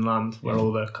Forbidden Land where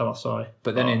all the Colossi.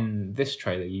 But then in this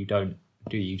trailer, you don't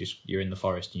do you? You're in the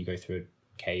forest and you go through a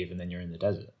cave and then you're in the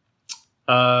desert.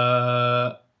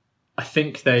 I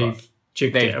think they've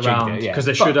jigged it around, because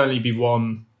there should only be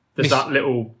one. There's that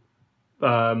little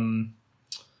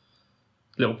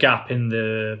gap in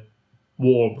the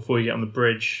wall before you get on the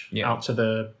bridge out to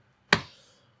the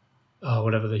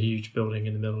whatever the huge building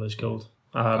in the middle is called.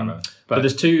 But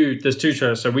there's two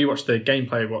trailers. So we watched the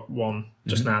gameplay one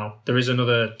just now. There is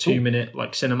another 2-minute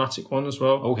like cinematic one as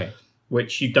well. Okay.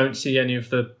 Which you don't see any of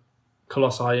the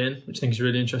Colossi in, which I think is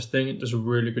really interesting. It does a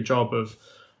really good job of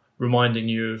reminding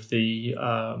you of the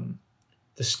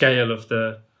scale of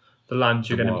the land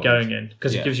you're going to be going in,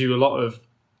 because it gives you a lot of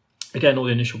again, all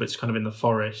the initial bits kind of in the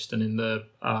forest and in the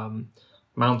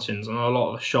mountains, and a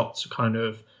lot of the shots are kind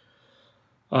of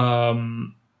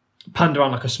panned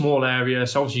around like a small area.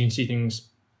 So obviously you can see things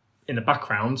in the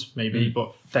background, maybe,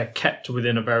 but they're kept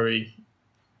within a very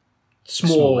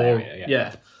small area.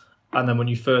 Yeah. And then when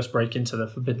you first break into the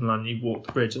Forbidden Land, you walk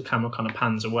the bridge, the camera kind of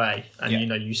pans away, and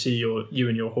you see you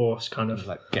and your horse kind of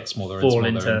like get smaller fall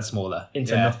and smaller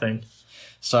into nothing.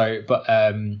 So, but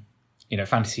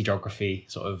fantasy geography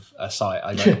sort of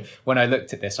aside, when I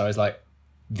looked at this, I was like,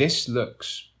 this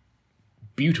looks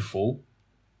beautiful,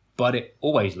 but it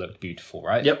always looked beautiful,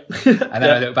 right? Yep. And then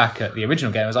I looked back at the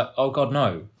original game, I was like, oh god,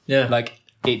 no. Yeah. Like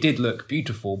it did look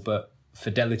beautiful, but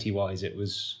fidelity wise, it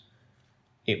was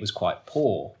quite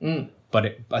poor.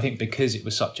 But I think because it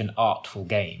was such an artful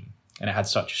game and it had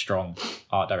such a strong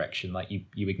art direction, like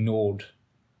you ignored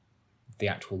the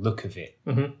actual look of it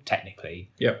technically.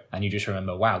 Yep. And you just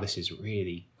remember, wow, this is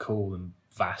really cool and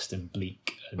vast and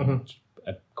bleak and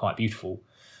quite beautiful.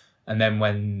 And then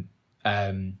when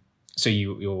so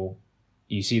you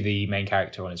see the main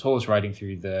character on his horse riding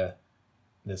through the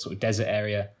sort of desert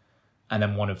area, and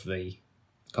then one of the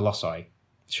colossi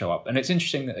show up. And it's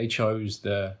interesting that they chose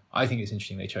the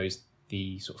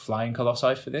sort of flying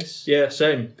colossi for this. Yeah,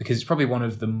 same. Because it's probably one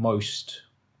of the most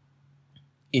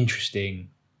interesting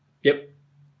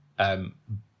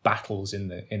battles in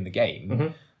the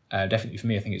game. Definitely for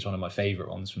me, I think it's one of my favourite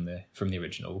ones from the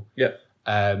original. Yeah.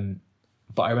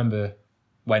 But I remember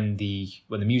when the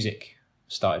music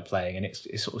started playing, and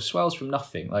it sort of swells from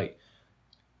nothing. Like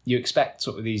you expect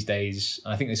sort of these days,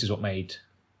 and I think this is what made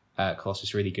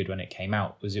Colossus really good when it came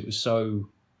out, was it was so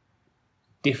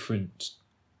different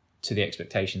to the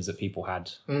expectations that people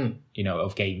had,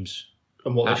 of games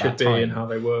and what they should be and how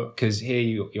they work. Because here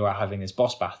you are having this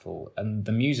boss battle, and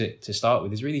the music to start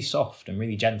with is really soft and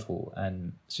really gentle,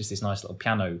 and it's just this nice little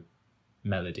piano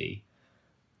melody,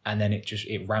 and then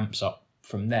it ramps up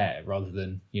from there rather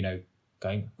than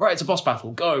going right, it's a boss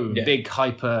battle, go big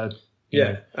hyper.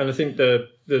 And I think the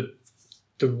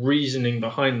reasoning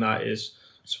behind that is,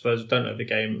 so for those who don't know the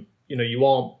game, you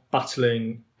aren't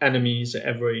battling enemies at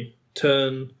every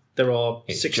turn. There are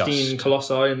 16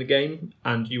 colossi in the game,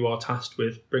 and you are tasked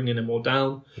with bringing them all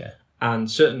down. Yeah. And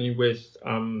certainly with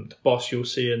the boss you'll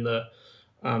see in the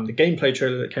gameplay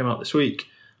trailer that came out this week,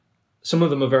 some of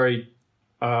them are very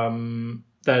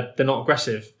they're not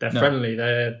aggressive. They're friendly.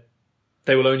 They're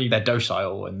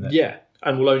docile and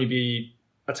and will only be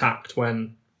attacked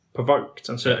when provoked.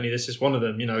 And certainly this is one of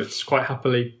them. It's quite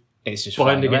happily it's just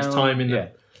binding its time in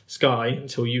the sky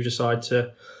until you decide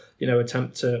to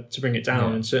attempt to bring it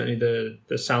down. And certainly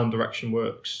the sound direction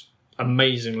works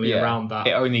amazingly around that.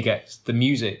 The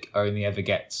music only ever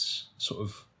gets sort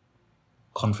of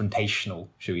confrontational,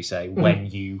 should we say, when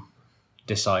you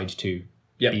decide to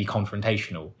be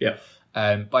confrontational.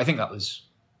 But I think that was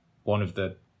one of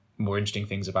the more interesting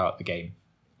things about the game,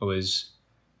 was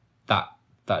that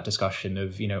discussion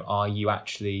of, are you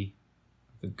actually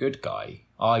the good guy?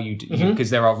 Are you, because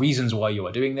there are reasons why you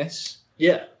are doing this.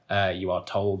 You are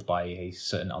told by a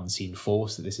certain unseen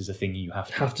force that this is a thing you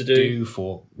have to do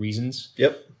for reasons.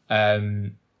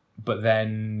 But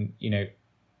then,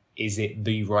 is it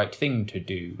the right thing to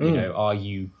do? Are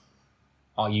you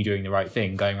doing the right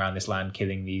thing, going around this land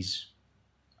killing these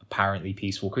apparently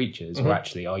peaceful creatures, or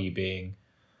actually are you being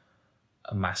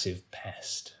a massive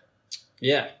pest?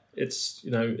 It's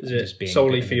is it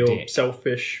solely for your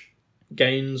selfish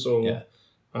gains, or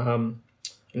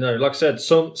like I said,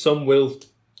 some will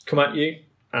come at you,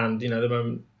 and the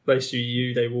moment they see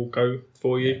you, they will go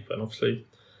for you. But obviously, you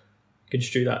can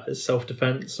construe that as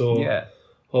self-defense or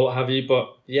what have you.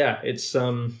 But it's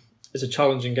a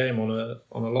challenging game on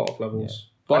a lot of levels.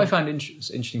 What I found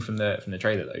interesting from the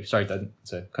trailer, though, sorry,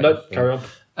 carry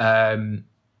on.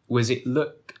 Was it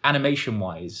look animation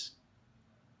wise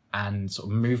and sort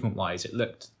of movement wise, it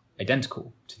looked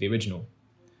identical to the original.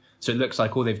 So it looks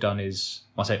like all they've done is,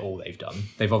 I say all they've done,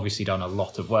 they've obviously done a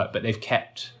lot of work, but they've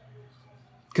kept,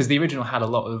 because the original had a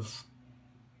lot of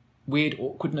weird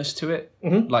awkwardness to it,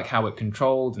 like how it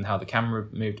controlled and how the camera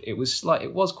moved. It was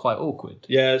quite awkward.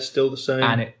 Yeah, it's still the same.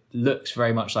 And it looks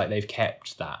very much like they've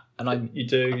kept that. And you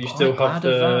still have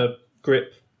the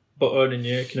grip button, and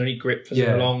you can only grip for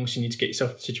so long, so you need to get yourself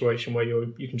in a situation where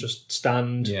you can just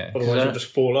stand, otherwise you'll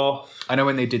just fall off. I know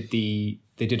when they did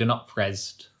an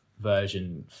up-resed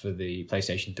version for the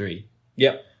PlayStation 3.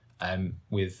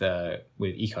 With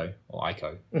Ico or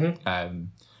Ico.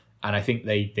 And I think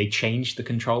they changed the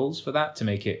controls for that to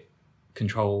make it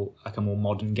control like a more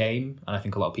modern game. And I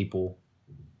think a lot of people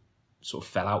sort of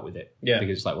fell out with it.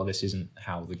 Because it's this isn't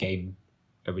how the game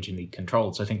originally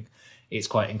controlled. So I think it's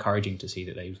quite encouraging to see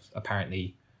that they've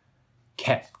apparently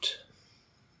kept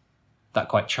that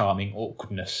quite charming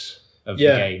awkwardness of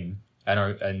Yeah. the game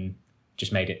and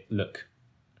just made it look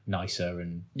nicer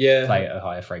and Yeah. play at a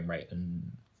higher frame rate.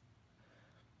 And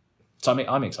so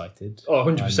I'm excited. Oh,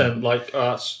 100%. Like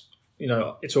that's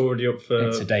it's already up for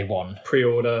It's a day one.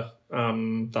 pre-order.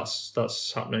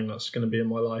 That's happening. That's going to be in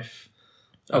my life.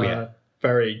 Oh, yeah.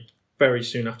 Very, very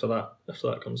soon after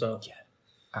that comes out. Yeah,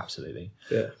 absolutely.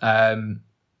 Yeah.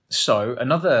 So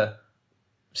another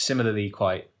similarly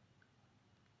quite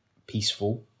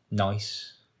peaceful,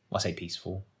 nice. Well, I say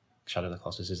peaceful. Shadow of the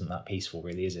Colossus isn't that peaceful,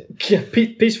 really, is it? Yeah,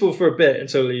 peaceful for a bit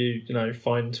until you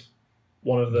find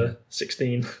one of the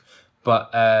 16. But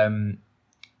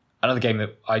another game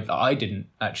that I didn't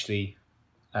actually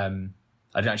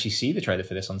see the trailer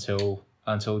for this until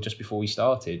just before we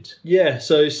started. Yeah,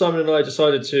 so Simon and I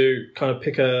decided to kind of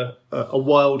pick a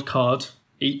wild card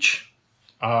each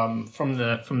from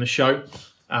the show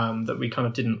that we kind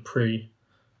of didn't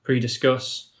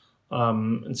pre-discuss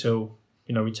until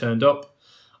we turned up.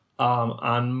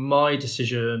 And my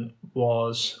decision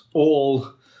was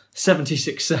all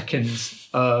 76 seconds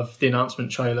of the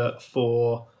announcement trailer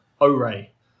for Ore.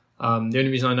 The only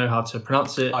reason I know how to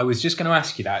pronounce it... I was just going to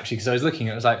ask you that, actually, because I was looking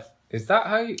at it, I was like, is that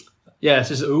how you... Yeah, it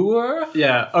says Oure?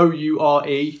 Yeah,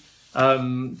 Oure.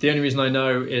 The only reason I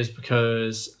know is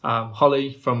because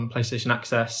Holly from PlayStation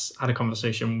Access had a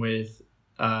conversation with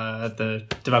the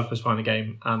developers behind the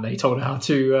game, and they told her how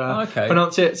to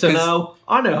pronounce it. So now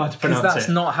I know how to pronounce it. Because that's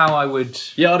not how I would...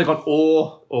 Yeah, I'd have gone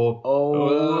Or.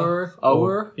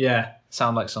 Yeah.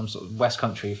 Sound like some sort of West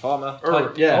Country farmer.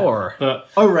 Or, yeah. Or. But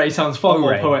Ore sounds far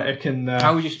more Ore. poetic. And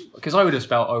How would you... Because I would have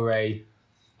spelled Ore,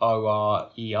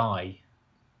 Orei,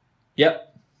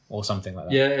 Yep. or something like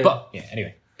that. Yeah. But, yeah,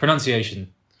 anyway.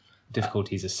 Pronunciation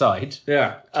difficulties aside,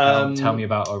 Yeah. tell me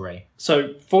about Ore.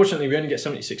 So, fortunately, we only get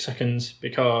 76 seconds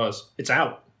because it's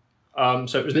out.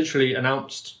 So, it was literally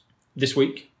announced this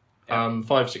week,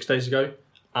 5-6 days ago.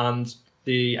 And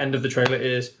the end of the trailer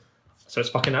is, so it's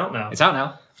fucking out now. It's out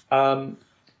now.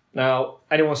 Now,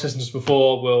 anyone who's listened to us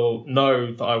before will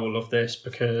know that I will love this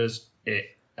because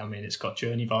it's got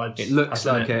Journey vibes. It looks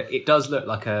hasn't like it does look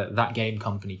like a That Game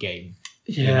Company game.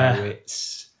 Yeah.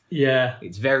 It's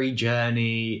very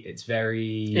Journey. It's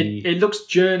very... It looks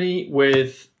Journey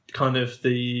with kind of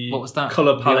the What was that?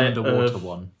 colour palette The underwater of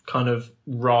one. kind of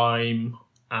Rime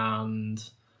and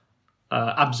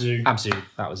Abzu. Abzu,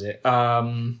 that was it.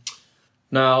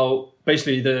 Now,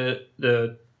 basically,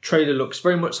 the trailer looks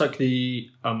very much like the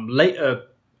later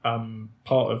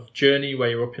part of Journey, where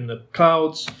you're up in the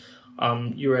clouds.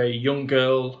 You're a young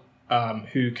girl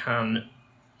who can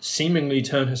seemingly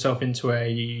turn herself into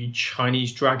a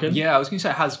Chinese dragon. Yeah, I was going to say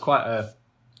it has quite a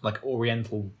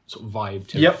Oriental sort of vibe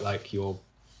to Yep. it, like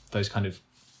those kind of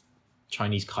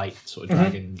Chinese kite sort of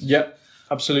dragons. Yep,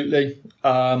 absolutely.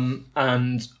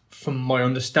 And from my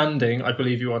understanding, I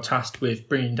believe you are tasked with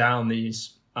bringing down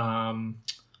these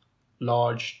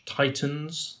large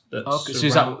titans. So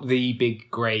is that the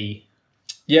big grey?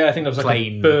 Yeah, I think there was like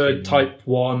Plane a bird looking- type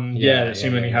one. Yeah, that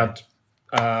seemingly yeah. had.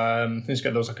 I think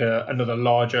there was like another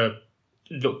larger,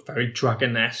 looked very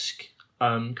dragon-esque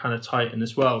kind of titan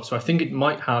as well. So I think it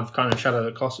might have kind of Shadow of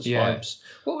the Colossus vibes.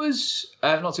 What was,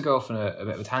 not to go off on a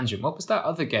bit of a tangent, what was that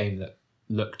other game that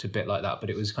looked a bit like that, but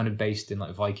it was kind of based in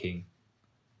like Viking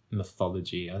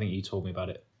mythology? I think you told me about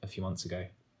it a few months ago.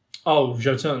 Oh,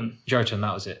 Jotun. Jotun,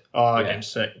 that was it. Oh, that Yeah. game's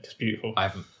sick. It's beautiful. I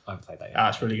haven't played that yet.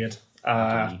 That's really good.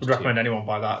 I Would recommend anyone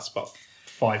buy that. It's about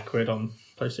 £5 on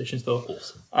PlayStation Store.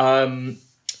 Awesome.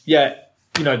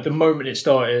 The moment it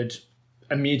started,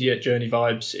 immediate Journey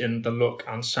vibes in the look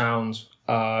and sound.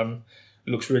 It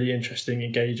looks really interesting,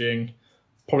 engaging.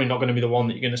 Probably not going to be the one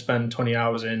that you're going to spend 20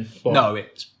 hours in. But, No,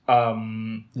 it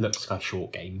looks like a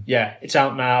short game. yeah, it's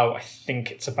out now. I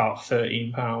think it's about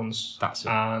 £13. That's it.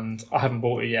 And I haven't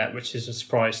bought it yet, which is a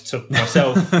surprise to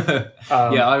myself.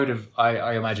 Yeah, I would have.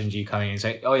 I imagined you coming and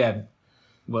saying, "Oh yeah,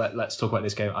 well let's talk about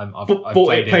this game. I've Bought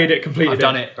played it, played it, completed I've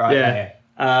done it. Right?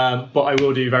 Yeah. But I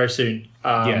will do very soon.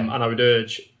 Yeah. And I would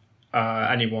urge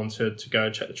anyone to go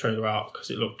check the trailer out because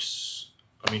it looks,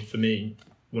 for me,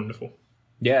 wonderful.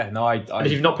 Yeah. No, And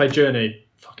if you've not played Journey,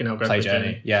 fucking hell, go play play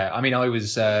Journey. Yeah, I mean, I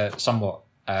was somewhat.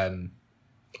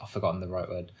 I've forgotten the right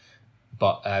word,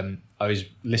 but I was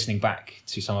listening back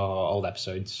to some of our old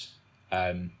episodes,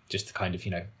 just to kind of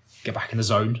get back in the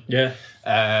zone. Yeah.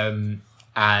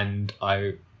 And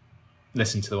I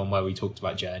listened to the one where we talked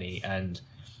about Journey, and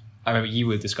I remember you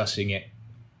were discussing it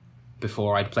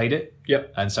before I'd played it.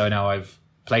 Yep. And so now I've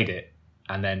played it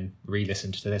and then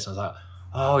re-listened to this. I was like,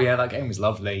 oh yeah, that game was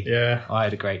lovely. Yeah. I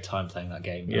had a great time playing that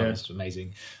game. Yeah. That was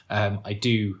amazing. I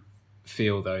do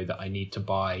feel though that I need to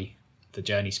buy the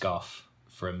Journey scarf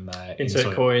from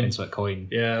Insert Coin. Insert Coin.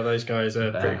 Yeah, those guys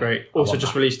are pretty great. Also,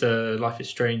 just released a Life is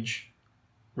Strange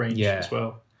range as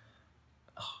well.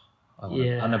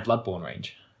 And a Bloodborne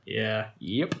range. Yeah.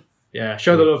 Yep. Yeah.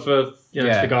 Show the love for to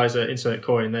the guys at Insert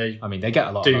Coin. They get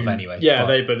a lot of love anyway. Yeah,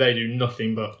 but they do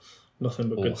nothing but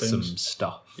good things. Awesome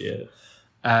stuff. Yeah.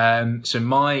 So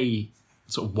my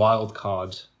sort of wild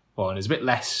card one is a bit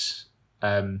less.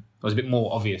 Was a bit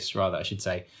more obvious, rather, I should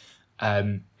say.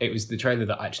 It was the trailer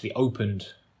that actually opened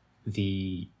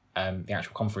the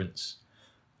actual conference.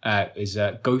 Is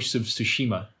Ghosts of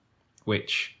Tsushima,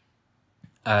 which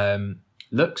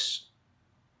looks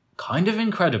kind of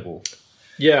incredible.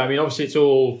 Yeah, I mean, obviously it's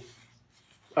all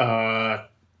cinematic.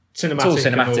 It's all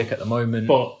cinematic at the moment.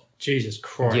 But Jesus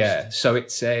Christ. Yeah, so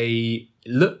it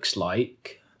looks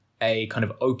like a kind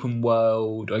of open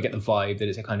world, or I get the vibe that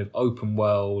it's a kind of open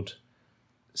world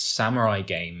samurai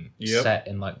game set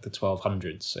in like the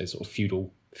 1200s, so sort of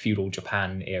feudal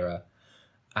Japan era.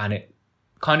 And it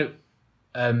kind of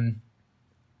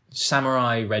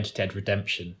samurai Red Dead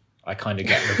Redemption, I kind of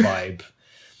get the vibe.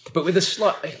 But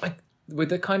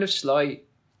with a kind of slight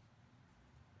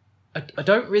I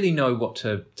don't really know what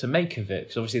to make of it,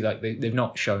 because obviously like they've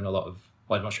not shown a lot of,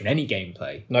 they've not shown any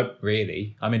gameplay. Nope.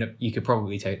 Really. I mean, you could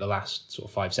probably take the last sort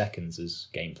of 5 seconds as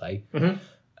gameplay,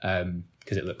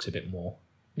 because it looks a bit more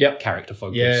character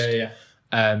focused.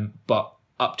 But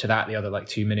up to that, the other like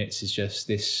 2 minutes is just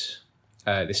this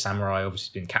samurai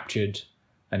obviously been captured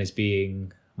and is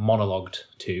being monologued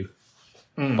to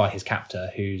by his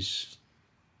captor, who's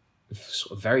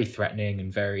sort of very threatening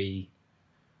and very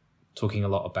talking a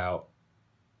lot about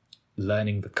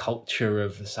learning the culture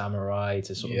of the samurai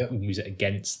to sort of use it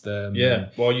against them. Yeah,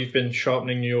 while you've been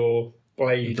sharpening your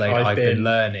blade I've been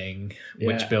learning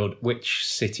which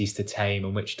cities to tame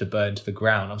and which to burn to the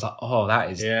ground. I was like, oh,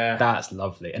 that's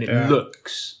lovely, and it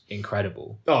looks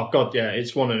incredible. Oh god, yeah,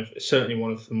 it's certainly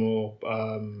one of the more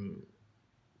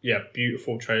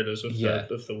beautiful trailers of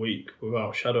the week,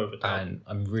 without a shadow of a doubt. And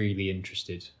I'm really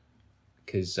interested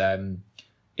because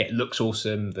it looks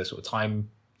awesome. The sort of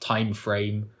time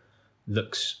frame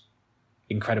looks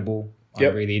incredible.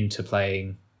 I'm really into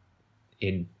playing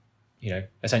in,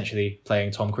 essentially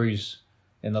playing Tom Cruise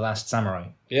in The Last Samurai,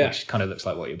 which kind of looks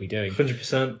like what you'll be doing.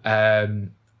 100%.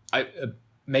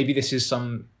 Maybe this is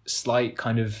some slight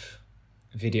kind of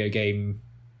video game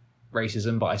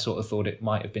racism, but I sort of thought it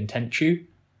might have been Tenchu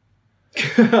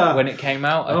when it came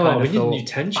out. We need a new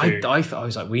Tenchu. I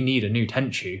was like, we need a new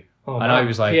Tenchu. Oh, and I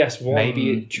was like, PS1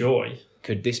 maybe joy.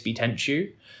 Could this be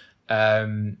Tenchu?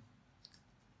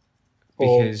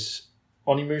 Because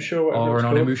Onimusha, or an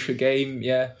Onimusha game,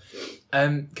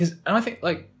 and I think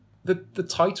like the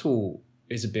title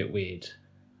is a bit weird.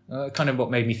 Kind of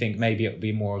what made me think maybe it would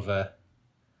be more of a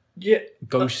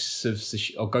Ghost of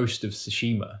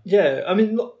Tsushima. Yeah, I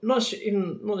mean, not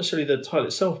necessarily the title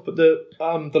itself, but the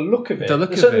look of it. The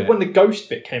look certainly of it. When the ghost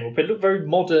bit came up, it looked very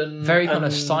modern, very kind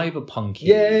of cyberpunky.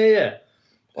 Yeah.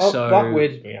 Well, so that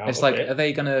weirded me out. It's like, are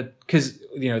they gonna? Because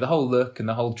the whole look and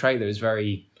the whole trailer is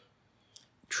very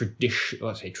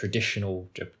traditional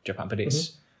Japan, but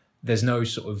it's there's no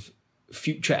sort of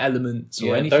future elements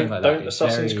or anything like that. Don't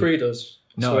Assassin's Creed us.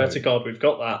 No. Swear to God, we've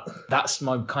got that. That's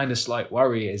my kind of slight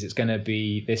worry, is it's going to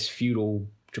be this feudal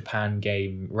Japan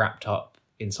game wrapped up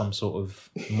in some sort of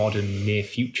modern near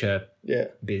future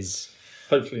biz.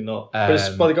 Hopefully not. But it's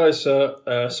by the guys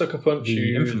Sucker Punch,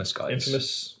 the Infamous guys.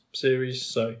 Infamous series.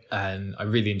 So, and I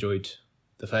really enjoyed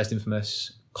the first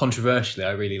Infamous. Controversially,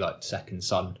 I really liked Second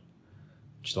Son,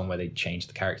 which is the one where they changed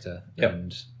the character,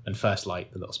 and First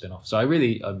Light, the little spin-off. So I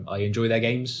really I enjoy their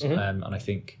games, and I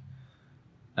think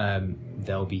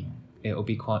it'll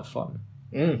be quite fun.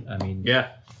 I mean,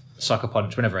 Sucker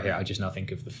Punch, whenever I hear it, I just now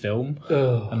think of the film,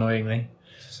 annoyingly.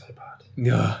 So bad.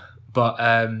 Yeah.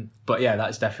 But yeah,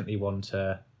 that's definitely one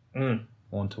to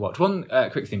watch. One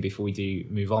quick thing before we do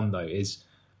move on, though, is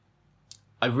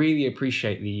I really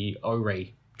appreciate the Ore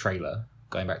trailer,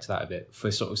 going back to that a bit,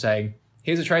 for sort of saying,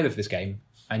 here's a trailer for this game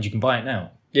and you can buy it now.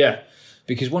 Yeah.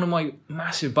 Because one of my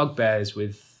massive bugbears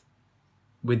with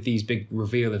these big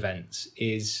reveal events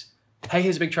is, hey,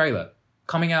 here's a big trailer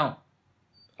coming out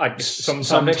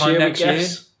sometime next year.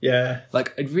 Yeah.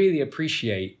 Like, I'd really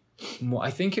appreciate more. I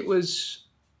think it was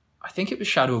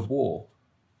Shadow of War.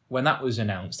 When that was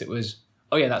announced, it was,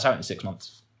 oh yeah, that's out in 6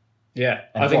 months. Yeah.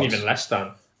 I think even less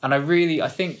than. And I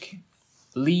think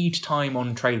lead time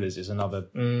on trailers is another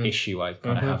issue I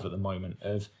kind of have at the moment.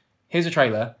 Of, here's a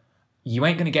trailer, you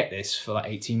ain't going to get this for like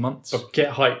 18 months. But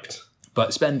get hyped.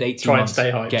 But spend 18 months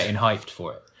getting hyped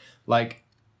for it. Like,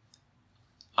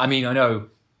 I mean, I know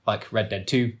like Red Dead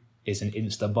 2 is an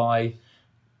insta buy.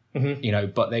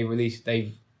 Mm-hmm. But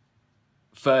they've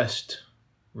first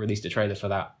released a trailer for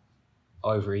that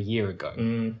over a year ago,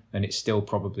 and it's still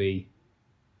probably,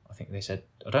 I think they said,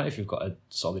 I don't know if you've got a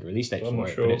solid release date for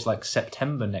it, but it's like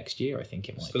September next year, I think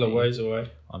it might Still be. a ways away.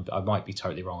 I might be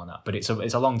totally wrong on that, but it's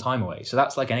a long time away. So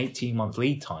that's like an 18-month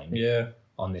lead time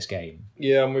on this game.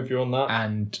 Yeah, I'm with you on that.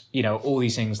 And, all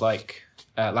these things like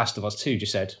Last of Us 2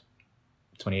 just said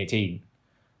 2018,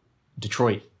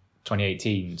 Detroit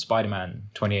 2018, Spider-Man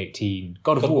 2018,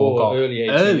 God of War got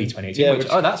early 2018.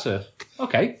 Yeah, that's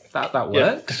okay, that works.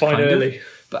 Yeah, define early.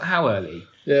 But how early?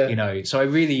 Yeah. So I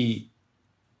really,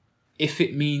 if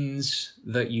it means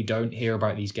that you don't hear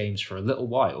about these games for a little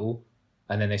while,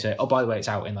 and then they say, oh, by the way, it's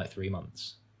out in like 3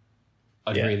 months,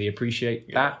 I'd really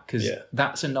appreciate that, because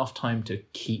that's enough time to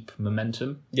keep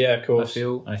momentum. Yeah, of course. I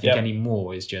feel, and I think any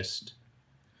more is just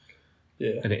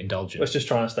a bit indulgent. It's just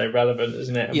trying to stay relevant,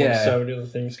 isn't it? And with so many other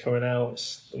things coming out,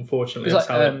 unfortunately, that's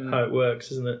how it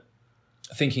works, isn't it?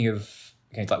 Thinking of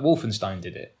games like Wolfenstein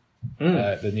did it,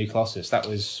 the new Colossus. That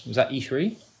was that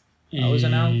E3? That was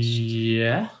announced?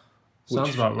 Yeah.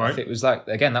 Sounds about right. It was like,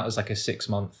 again, that was like a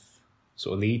 6-month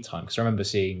sort of lead time, because I remember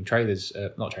seeing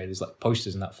like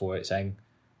posters and that for it saying,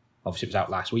 obviously it was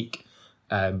out last week,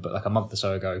 but like a month or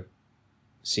so ago,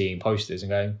 seeing posters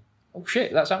and going, oh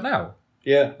shit, that's out now.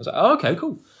 Yeah. I was like, oh, okay,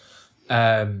 cool.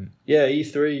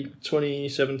 E3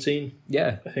 2017.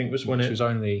 Yeah. I think was when which was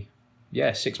only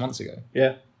 6 months ago.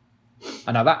 Yeah.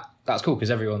 And now that's cool, because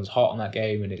everyone's hot on that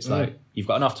game, and it's like, you've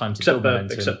got enough time to build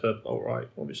momentum. Except the alt-right,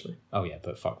 obviously. Oh yeah,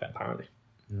 but fuck them. Apparently.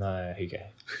 No, who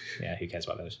cares? Who cares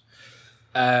about those?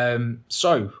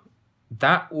 So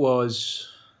that was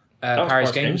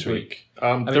Paris Games Week. Do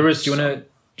you want to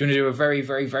do a very,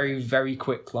 very, very, very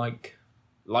quick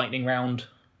lightning round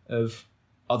of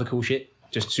other cool shit?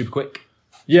 Just super quick.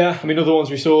 Yeah, I mean, other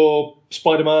ones we saw,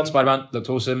 Spider-Man. Spider-Man looked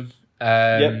awesome.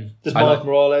 There's Miles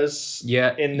Morales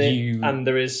in there, and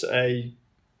there is a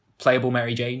playable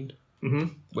Mary Jane.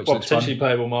 Mm-hmm. Which potentially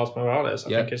playable Miles Morales, I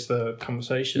think is the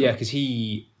conversation. Yeah, because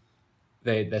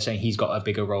they're saying he's got a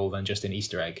bigger role than just an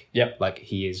Easter egg. Yep. Like,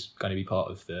 he is going to be part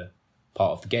of the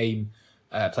game.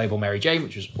 Playable Mary Jane,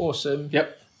 which was awesome.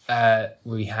 Yep.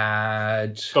 We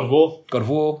had God of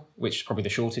War, which is probably the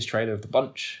shortest trailer of the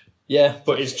bunch. Yeah,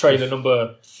 but it's trailer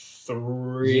number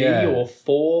 3 or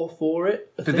 4 for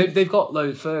it. But they've got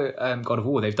for God of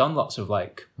War, they've done lots of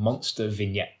like monster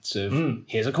vignettes of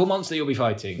here's a cool monster you'll be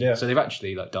fighting. Yeah. So they've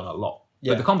actually done a lot.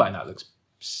 Yeah. But the combat in that looks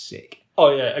sick.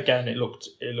 Oh yeah, again it looked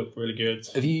really good.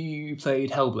 Have you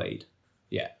played Hellblade?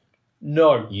 Yeah.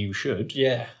 No. You should.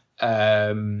 Yeah.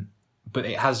 But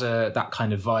it has that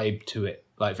kind of vibe to it,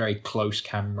 like very close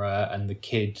camera, and the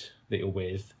kid that you're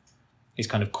with is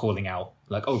kind of calling out,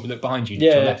 like, oh, look behind you, to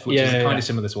your left, which is kind of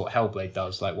similar to what Hellblade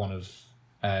does. Like, one of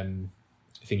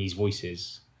Thingy's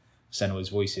voices, Senua's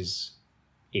voices,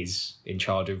 is in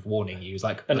charge of warning you. He's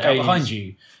like, look out behind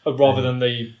you. Rather than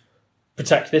the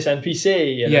protect this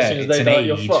NPC, and as soon as they die,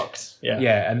 you're fucked.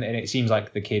 Yeah, and it seems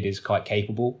like the kid is quite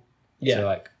capable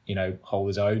to, hold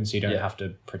his own, so you don't have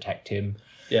to protect him.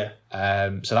 Yeah.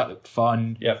 So that looked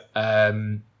fun. Yep.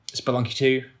 Spelunky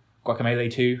 2,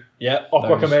 Guacamelee 2. Yeah.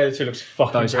 Guacamelee 2 looks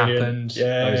fucking those brilliant. Happened.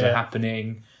 Yeah. Those are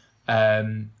happening.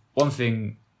 One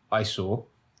thing I saw,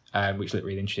 which looked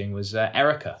really interesting, was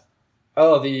Erica.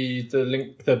 Oh, the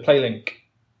link, the PlayLink.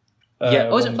 Is it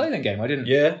a PlayLink game? I didn't.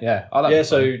 Yeah. Yeah. I like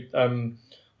so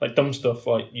like dumb stuff,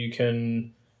 like you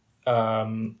can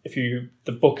if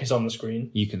the book is on the screen,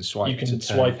 you can swipe. You can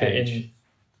swipe it in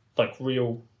like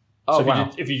real. Oh, so wow.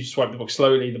 if you swipe the book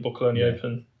slowly, the book will only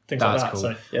open. Things That's like that. Cool.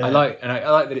 So, yeah. I like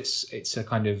that it's a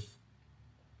kind of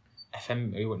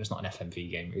it's not an FMV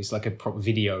game. It's like a proper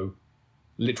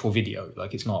literal video.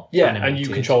 Like, it's not animated. And you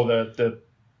control the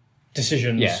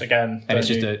decisions again. And it's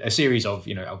just a series of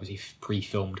obviously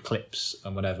pre-filmed clips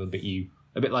and whatever. But a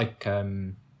bit like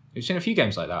we've seen a few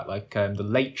games like that, like the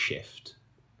Late Shift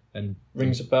and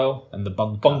Rings a Bell and the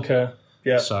Bunker.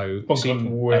 Yeah. So Bunker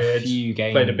looked weird. A few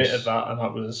games. Played a bit of that, and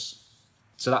that was.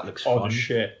 So that looks odd fun. As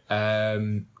shit.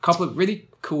 Couple of really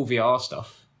cool VR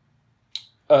stuff.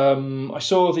 I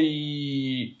saw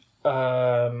the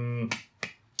VR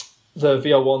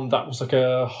one that was like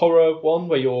a horror one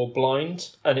where you're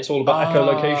blind and it's all about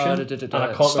echolocation. And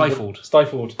I can't Stifled.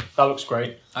 That looks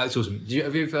great. That's awesome.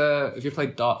 Have you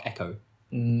played Dark Echo?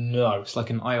 No. It's like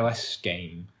an iOS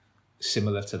game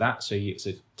similar to that. So it's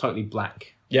a totally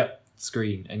black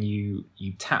screen, and you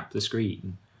tap the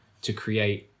screen to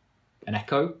create an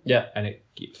echo. Yeah. And it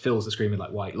fills the screen with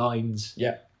like white lines.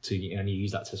 Yeah. And you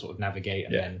use that to sort of navigate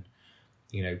and then,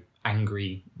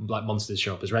 angry like monsters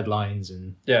show up as red lines,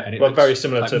 and Yeah, it well, looks, very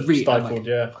similar like, to really, Stifled,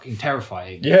 yeah. fucking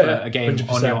terrifying. Yeah, for a game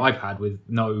 100%. on your iPad with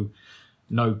no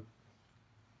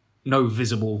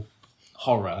visible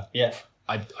horror. Yeah.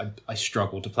 I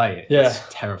struggle to play it. Yeah. It's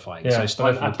terrifying. Yeah, So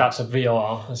Stifled, add that to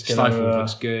VR. It's Stifled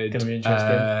looks good. Going to be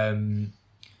interesting.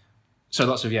 So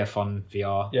lots of fun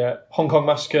VR. Yeah, Hong Kong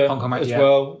Massacre as yeah.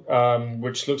 well,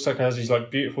 which looks like it has these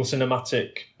like beautiful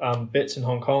cinematic bits in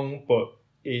Hong Kong, but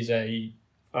is a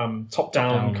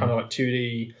top-down kind of like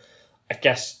 2D, I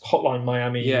guess, Hotline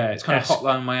Miami. Yeah, it's kind of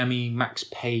Hotline Miami, Max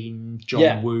Payne,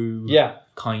 John Woo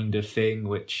kind of thing,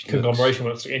 which conglomeration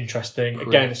looks interesting.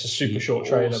 Again, it's a super short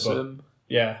trailer, awesome. but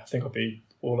yeah, I think I'll be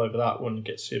all over that one and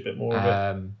get to see a bit more of it.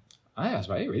 I think that's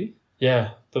about it, really.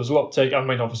 Yeah, there was a lot to take. I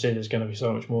mean, obviously, there's going to be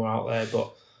so much more out there,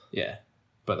 but yeah,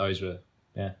 but those were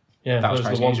that was those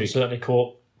are the ones that certainly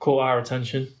caught our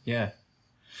attention. Yeah.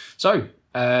 So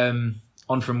on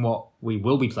from what we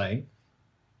will be playing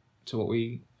to what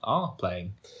we are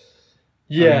playing.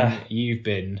 Yeah, I mean, you've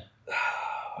been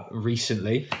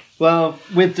recently. Well,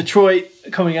 with Detroit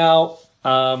coming out,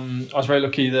 I was very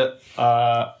lucky that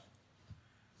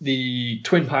the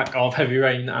twin pack of Heavy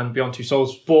Rain and Beyond Two Souls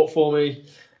was bought for me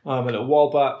a little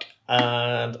while back,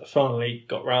 and I finally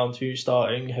got round to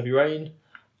starting Heavy Rain.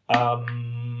 I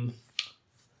mean,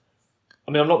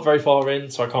 I'm not very far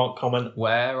in, so I can't comment.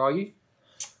 Where are you?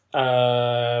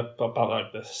 About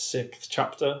like the 6th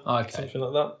chapter, something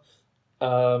like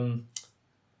that.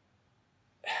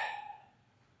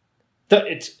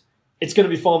 It's going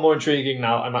to be far more intriguing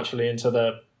now. I'm actually into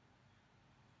the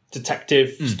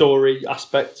detective story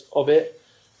aspect of it.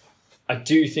 I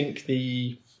do think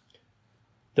the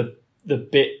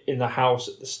bit in the house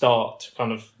at the start to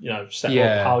kind of set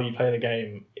up how you play the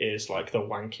game is like the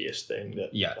wankiest thing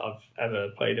that I've ever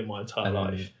played in my entire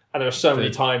life. And there are so many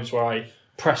times where I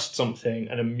pressed something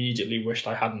and immediately wished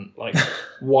I hadn't. Like,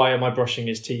 why am I brushing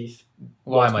his teeth?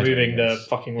 Why am I moving the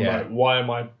fucking remote? Yeah. Why am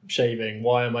I shaving?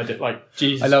 Why am I like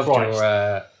Jesus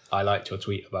Christ? I liked your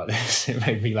tweet about this. It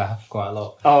made me laugh quite a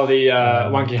lot. Oh, the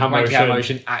wanky hand motion. Wanky hand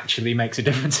motion actually makes a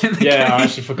difference in the game. Yeah, I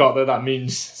actually forgot that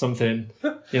means something,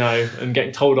 and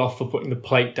getting told off for putting the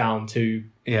plate down too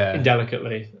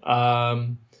indelicately.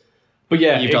 But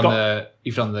yeah, you've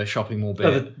done the shopping mall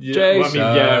bit. We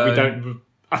don't.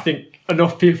 I think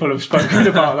enough people have spoken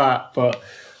about that, but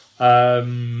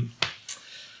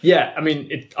yeah, I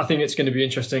mean, I think it's going to be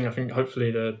interesting. I think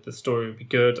hopefully the story will be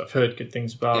good. I've heard good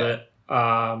things about it.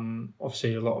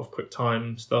 Obviously, a lot of quick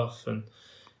time stuff and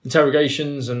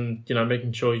interrogations, and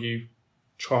making sure you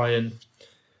try and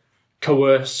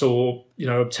coerce or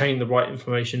obtain the right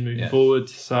information moving forward.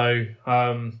 So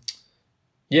I'm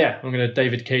going to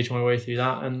David Cage my way through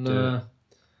that, and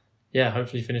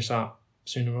hopefully finish that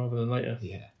sooner rather than later.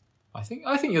 Yeah, I think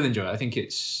you'll enjoy it. I think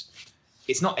it's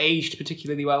not aged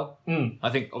particularly well. I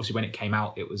think obviously when it came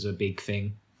out, it was a big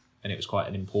thing, and it was quite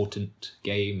an important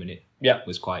game, and it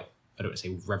was quite, I don't want to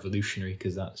say revolutionary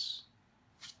because that's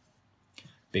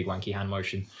big wanky hand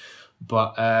motion,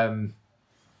 but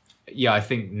I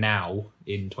think now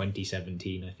in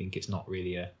 2017, I think it's not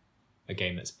really a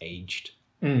game that's aged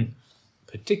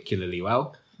particularly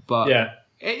well, but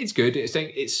it's good.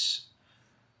 It's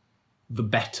the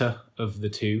better of the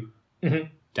two,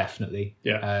 definitely.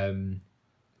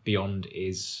 Beyond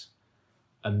is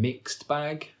a mixed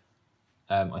bag.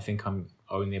 I think I'm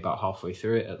only about halfway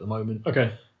through it at the moment.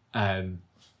 Okay.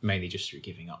 Mainly just through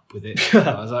giving up with it.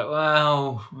 I was like,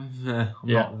 well, I'm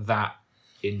not that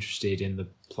interested in the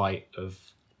plight of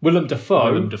Willem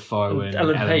Dafoe and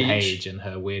Ellen Page and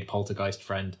her weird poltergeist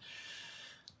friend.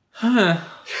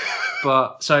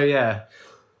 But so yeah.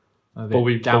 But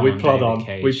we plod on.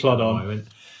 We plod on.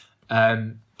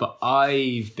 But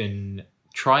I've been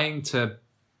trying to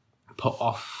put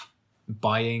off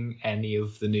buying any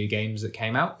of the new games that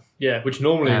came out. Yeah, which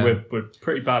normally we're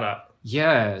pretty bad at.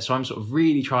 Yeah, so I'm sort of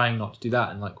really trying not to do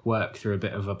that and work through a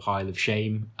bit of a pile of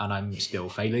shame, and I'm still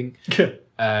failing.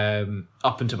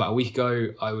 Up until about a week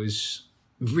ago, I was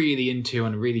really into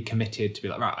and really committed to be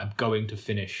like, right, I'm going to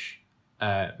finish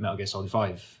Metal Gear Solid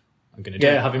 5. I'm going to do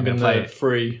it. Yeah, having been the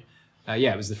free.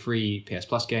 It was the free PS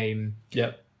Plus game.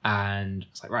 Yeah. And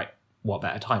it's like, right, what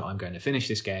better time? I'm going to finish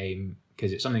this game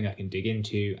because it's something I can dig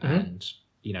into and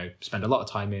spend a lot of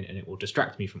time in, and it will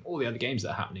distract me from all the other games that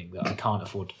are happening that I can't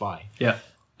afford to buy. Yeah.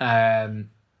 And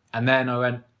then I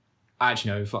went,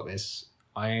 actually, no, fuck this.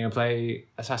 I'm going to play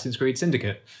Assassin's Creed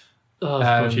Syndicate. Oh,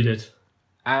 of course you did.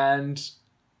 And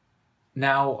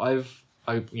now I've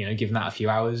given that a few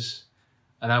hours,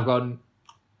 and I've gone,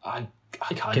 I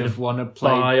kind of want to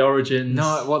play... Buy Origins.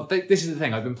 No, well, this is the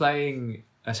thing. I've been playing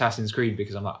Assassin's Creed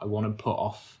because I'm like, I want to put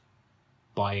off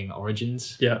buying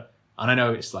Origins. Yeah. And I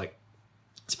know it's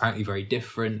apparently very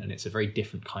different and it's a very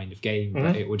different kind of game,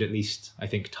 but it would at least, I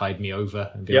think, tide me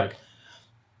over and be like,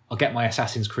 I'll get my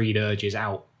Assassin's Creed urges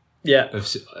out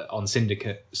on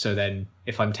Syndicate. So then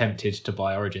if I'm tempted to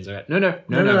buy Origins, I go,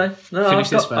 no. Finish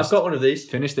this first. I've got one of these.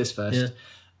 Finish this first.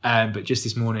 Yeah. But just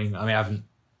this morning, I haven't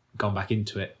gone back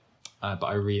into it, but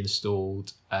I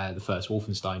reinstalled the first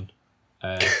Wolfenstein.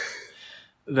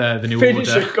 The new Finish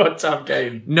order. your goddamn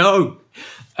game. No!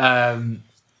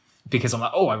 Because I'm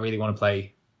like, I really want to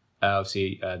play,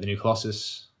 obviously, the new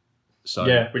Colossus. So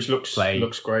which looks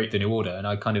great. The new order. And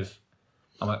I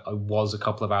was a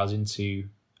couple of hours into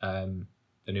the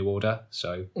new order.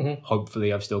 So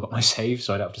hopefully I've still got my save,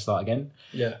 so I don't have to start again.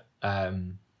 Yeah.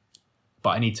 But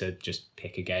I need to just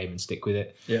pick a game and stick with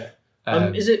it. Yeah.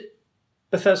 Is it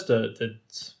Bethesda that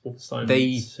Wolfenstein?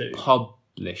 They 2?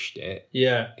 published it.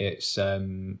 Yeah. It's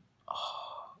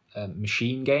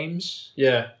Machine Games.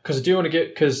 Yeah, because I do want to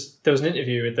because there was an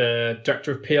interview with the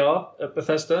director of PR at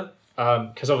Bethesda.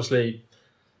 Because obviously,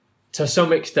 to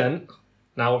some extent,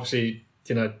 now obviously,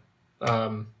 Twitter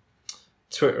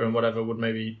and whatever would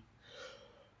maybe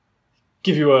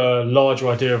give you a larger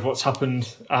idea of what's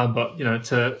happened. But,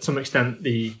 to some extent,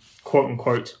 the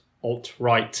quote-unquote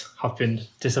alt-right have been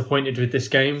disappointed with this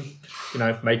game,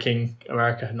 making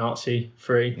America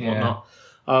Nazi-free and whatnot.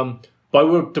 But I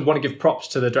would want to give props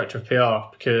to the director of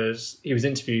PR because he was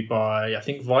interviewed by, I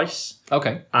think, Vice.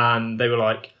 Okay. And they were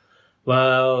like,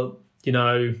 well,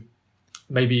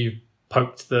 maybe you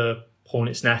poked the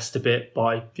hornet's nest a bit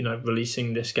by,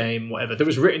 releasing this game, whatever. That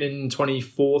was written in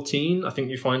 2014, I think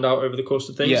you find out over the course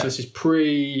of things. Yeah. So this is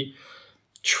pre-Trump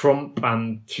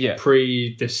and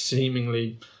pre this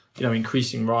seemingly,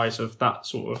 increasing rise of that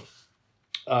sort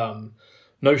of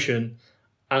notion.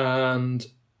 And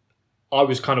I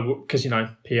was kind of, because,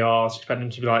 PR is expecting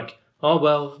them to be like, oh,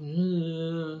 well,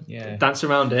 dance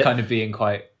around it. Kind of being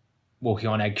quite walking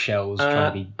on eggshells.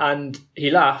 Trying to be... And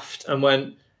he laughed and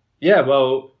went, yeah,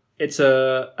 well, it's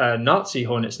a Nazi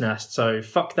hornet's nest, so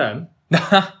fuck them.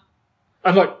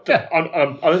 I'm like,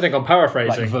 I don't think I'm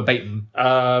paraphrasing. Like verbatim.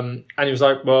 And he was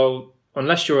like, well,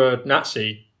 unless you're a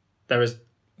Nazi, there's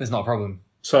not a problem.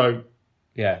 So.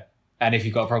 Yeah. And if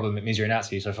you've got a problem, it means you're a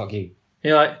Nazi, so fuck you.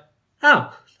 You're like,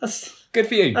 oh, that's... Good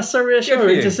for you. That's so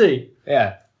reassuring to see.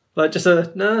 Yeah. Like just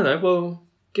no, well,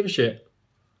 give a shit.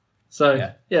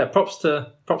 So yeah, props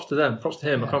to them. Props to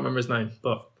him. I can't remember his name,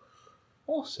 but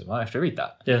awesome. I have to read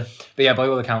that. Yeah. But yeah, by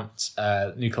all accounts,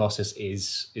 New Colossus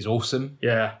is awesome.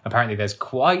 Yeah. Apparently there's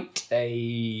quite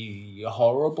a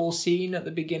horrible scene at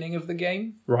the beginning of the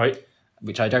game. Right.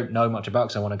 Which I don't know much about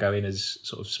because I want to go in as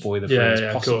sort of spoiler-free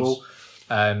as possible.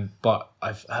 But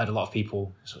I've heard a lot of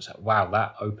people sort of say, wow,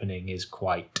 that opening is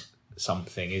quite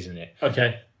something, isn't it?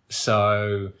 Okay.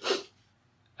 So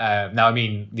now,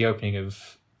 the opening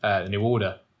of the New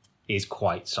Order is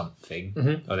quite something.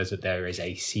 Mm-hmm. Or there is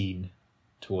a scene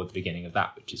toward the beginning of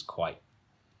that which is quite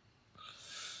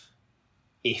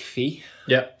iffy.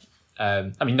 Yeah.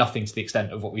 Nothing to the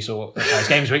extent of what we saw at Paris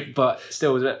Games Week, but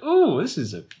still was a bit, this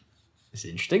is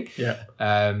interesting. Yeah.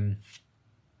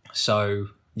 So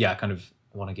yeah, I kind of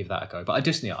want to give that a go, but I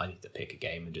need to pick a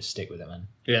game and just stick with it, man.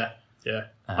 Yeah. Yeah.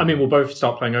 We'll both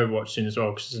start playing Overwatch soon as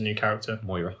well because it's a new character.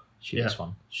 Moira. She looks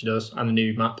fun. She does. And a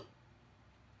new map.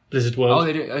 Blizzard World. Oh,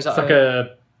 they do. Is that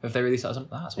have they released that?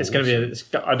 That's it's going to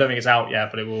be. I don't think it's out yet,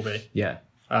 but it will be. Yeah.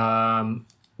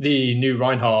 The new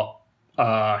Reinhardt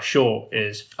short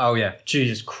is. Oh yeah.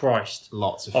 Jesus Christ.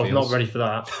 Lots of. I was not ready for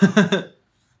that.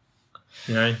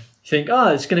 You think,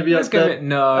 it's going to be a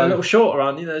little short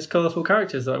around those colourful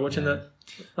characters that are watching the.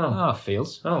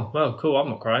 Feels. Oh well, cool. I'm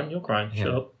not crying. You're crying. Shut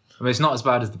up. It's not as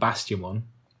bad as the Bastion one.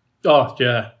 Oh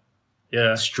yeah.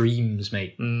 Yeah. Streams,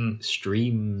 mate.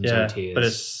 Streams of tears. But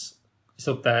it's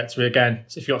up there. It's again,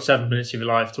 if you've got 7 minutes of your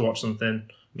life to watch something,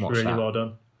 it's really well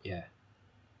done. Yeah.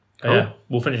 Cool. Yeah.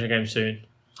 We'll finish the game soon.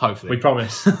 Hopefully. We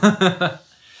promise. But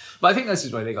I think this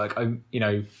is what I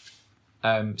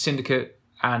think. Syndicate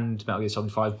and Metal Gear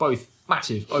Solid 5, both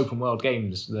massive open world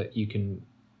games that you can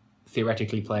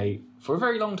theoretically play for a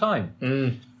very long time.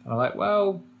 And I'm like,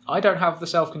 well, I don't have the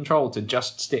self-control to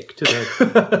just stick to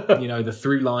the, the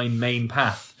through-line main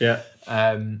path. Yeah.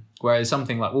 Whereas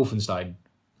something like Wolfenstein,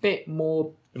 bit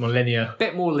more linear.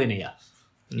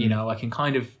 I can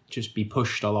kind of just be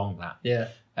pushed along that. Yeah.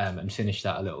 And finish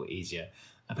that a little easier.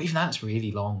 But even that's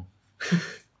really long.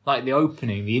 Like the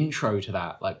opening, the intro to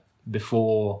that, like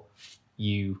before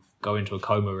you go into a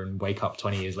coma and wake up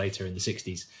 20 years later in the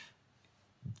 60s,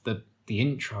 the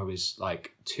intro is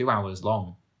like 2 hours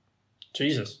long.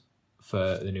 Jesus.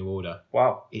 For the New Order.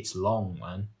 Wow. It's long,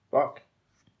 man. Fuck.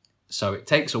 So it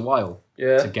takes a while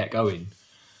to get going.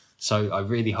 So I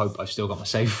really hope I've still got my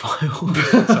save file, so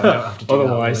I don't have to do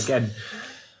Otherwise. that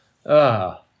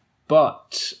all again.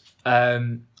 But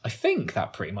I think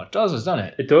that pretty much does us, doesn't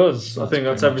it? It does. I think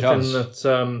that's pretty much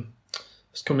everything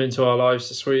that's come into our lives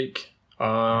this week.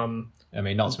 I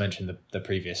mean, not to mention the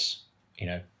previous,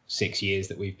 6 years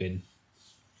that we've been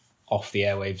off the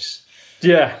airwaves.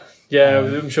 Yeah,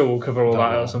 I'm sure we'll cover all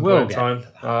that at some point in time.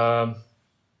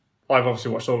 I've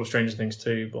obviously watched all of Stranger Things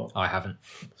too, but I haven't.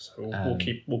 So we'll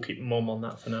keep mum on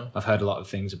that for now. I've heard a lot of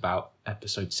things about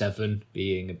episode 7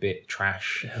 being a bit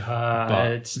trash.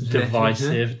 But it's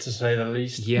divisive to say the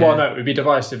least. Yeah. Well, no, it would be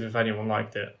divisive if anyone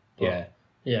liked it. But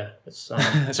Yeah. It's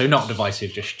So not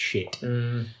divisive, just shit.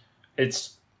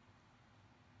 it's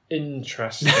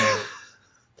interesting.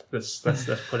 let's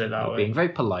put it that way. Being very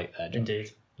polite there, John.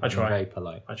 Indeed, I try. Very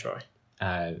polite. I try.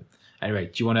 Anyway,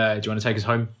 do you wanna take us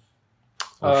home?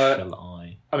 Or shall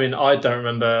I? I mean, I don't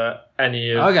remember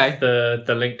any of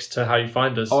the links to how you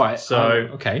find us. All right.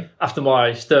 So after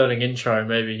my sterling intro,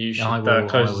 maybe you should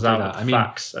close us out with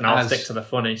facts, and I'll stick to the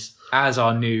funnies. As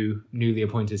our newly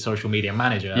appointed social media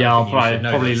manager, I'll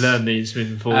probably learn these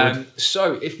moving forward.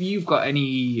 So if you've got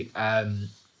any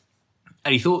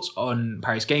thoughts on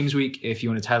Paris Games Week, if you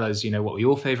want to tell us, what were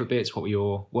your favourite bits, what were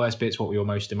your worst bits, what were your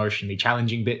most emotionally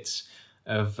challenging bits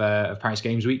of Paris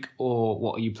Games Week, or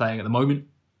what are you playing at the moment,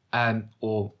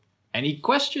 or any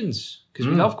questions, because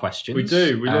we love questions. We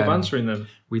do. We love answering them.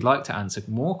 We'd like to answer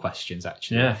more questions,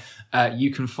 actually. Yeah.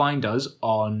 You can find us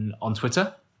on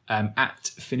Twitter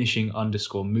at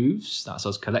finishing_moves. That's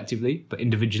us collectively, but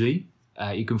individually,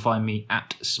 you can find me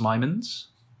at Smymans.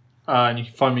 And you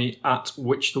can find me at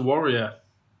Witch the Warrior.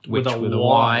 With a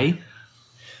Y.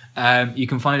 You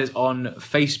can find us on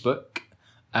Facebook.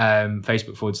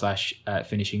 Facebook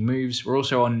 /finishing moves. We're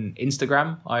also on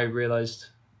Instagram, I realised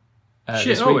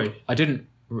this week. I don't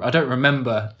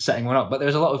remember setting one up, but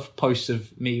there's a lot of posts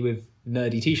of me with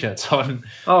nerdy t-shirts on.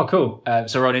 Oh, cool.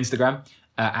 So we're on Instagram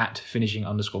at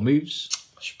finishing_moves.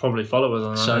 I should probably follow us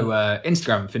on that. So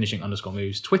Instagram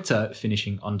finishing_moves, Twitter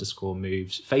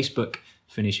finishing_moves, Facebook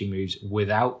finishing moves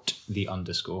without the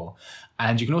underscore.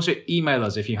 And you can also email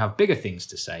us if you have bigger things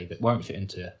to say that won't fit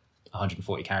into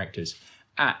 140 characters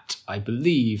at, I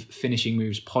believe,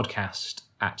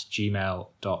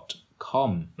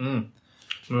 finishingmovespodcast@gmail.com.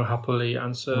 We'll happily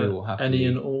answer any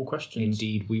and all questions.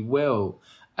 Indeed, we will.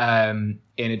 In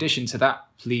addition to that,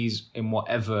 please, in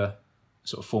whatever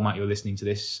sort of format you're listening to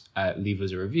this, leave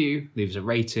us a review, leave us a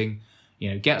rating.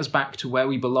 Get us back to where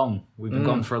we belong. We've been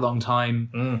gone for a long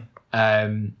time.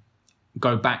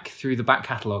 Go back through the back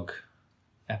catalogue,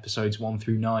 episodes 1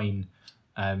 through 9.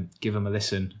 Give them a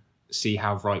listen. See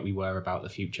how right we were about the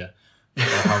future, or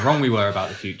how wrong we were about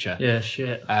the future. Yeah,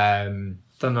 shit. Don't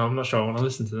know. I'm not sure I want to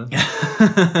listen to them.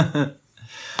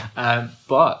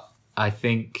 But I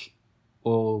think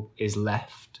all is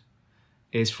left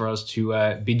is for us to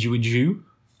bid you adieu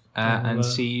and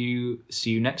see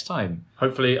you next time.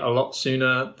 Hopefully, a lot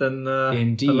sooner than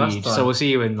indeed. The last time. So we'll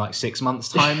see you in like 6 months'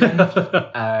 time.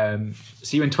 Then.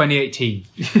 See you in 2018.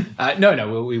 We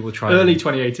will try early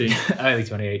 2018. Early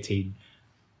 2018.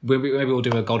 Maybe we'll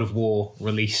do a God of War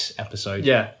release episode.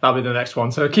 Yeah, that'll be the next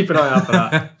one. So keep an eye out for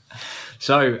that.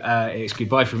 So it's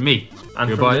goodbye from me. And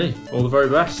goodbye. From me. All the very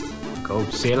best. Cool.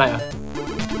 See you later.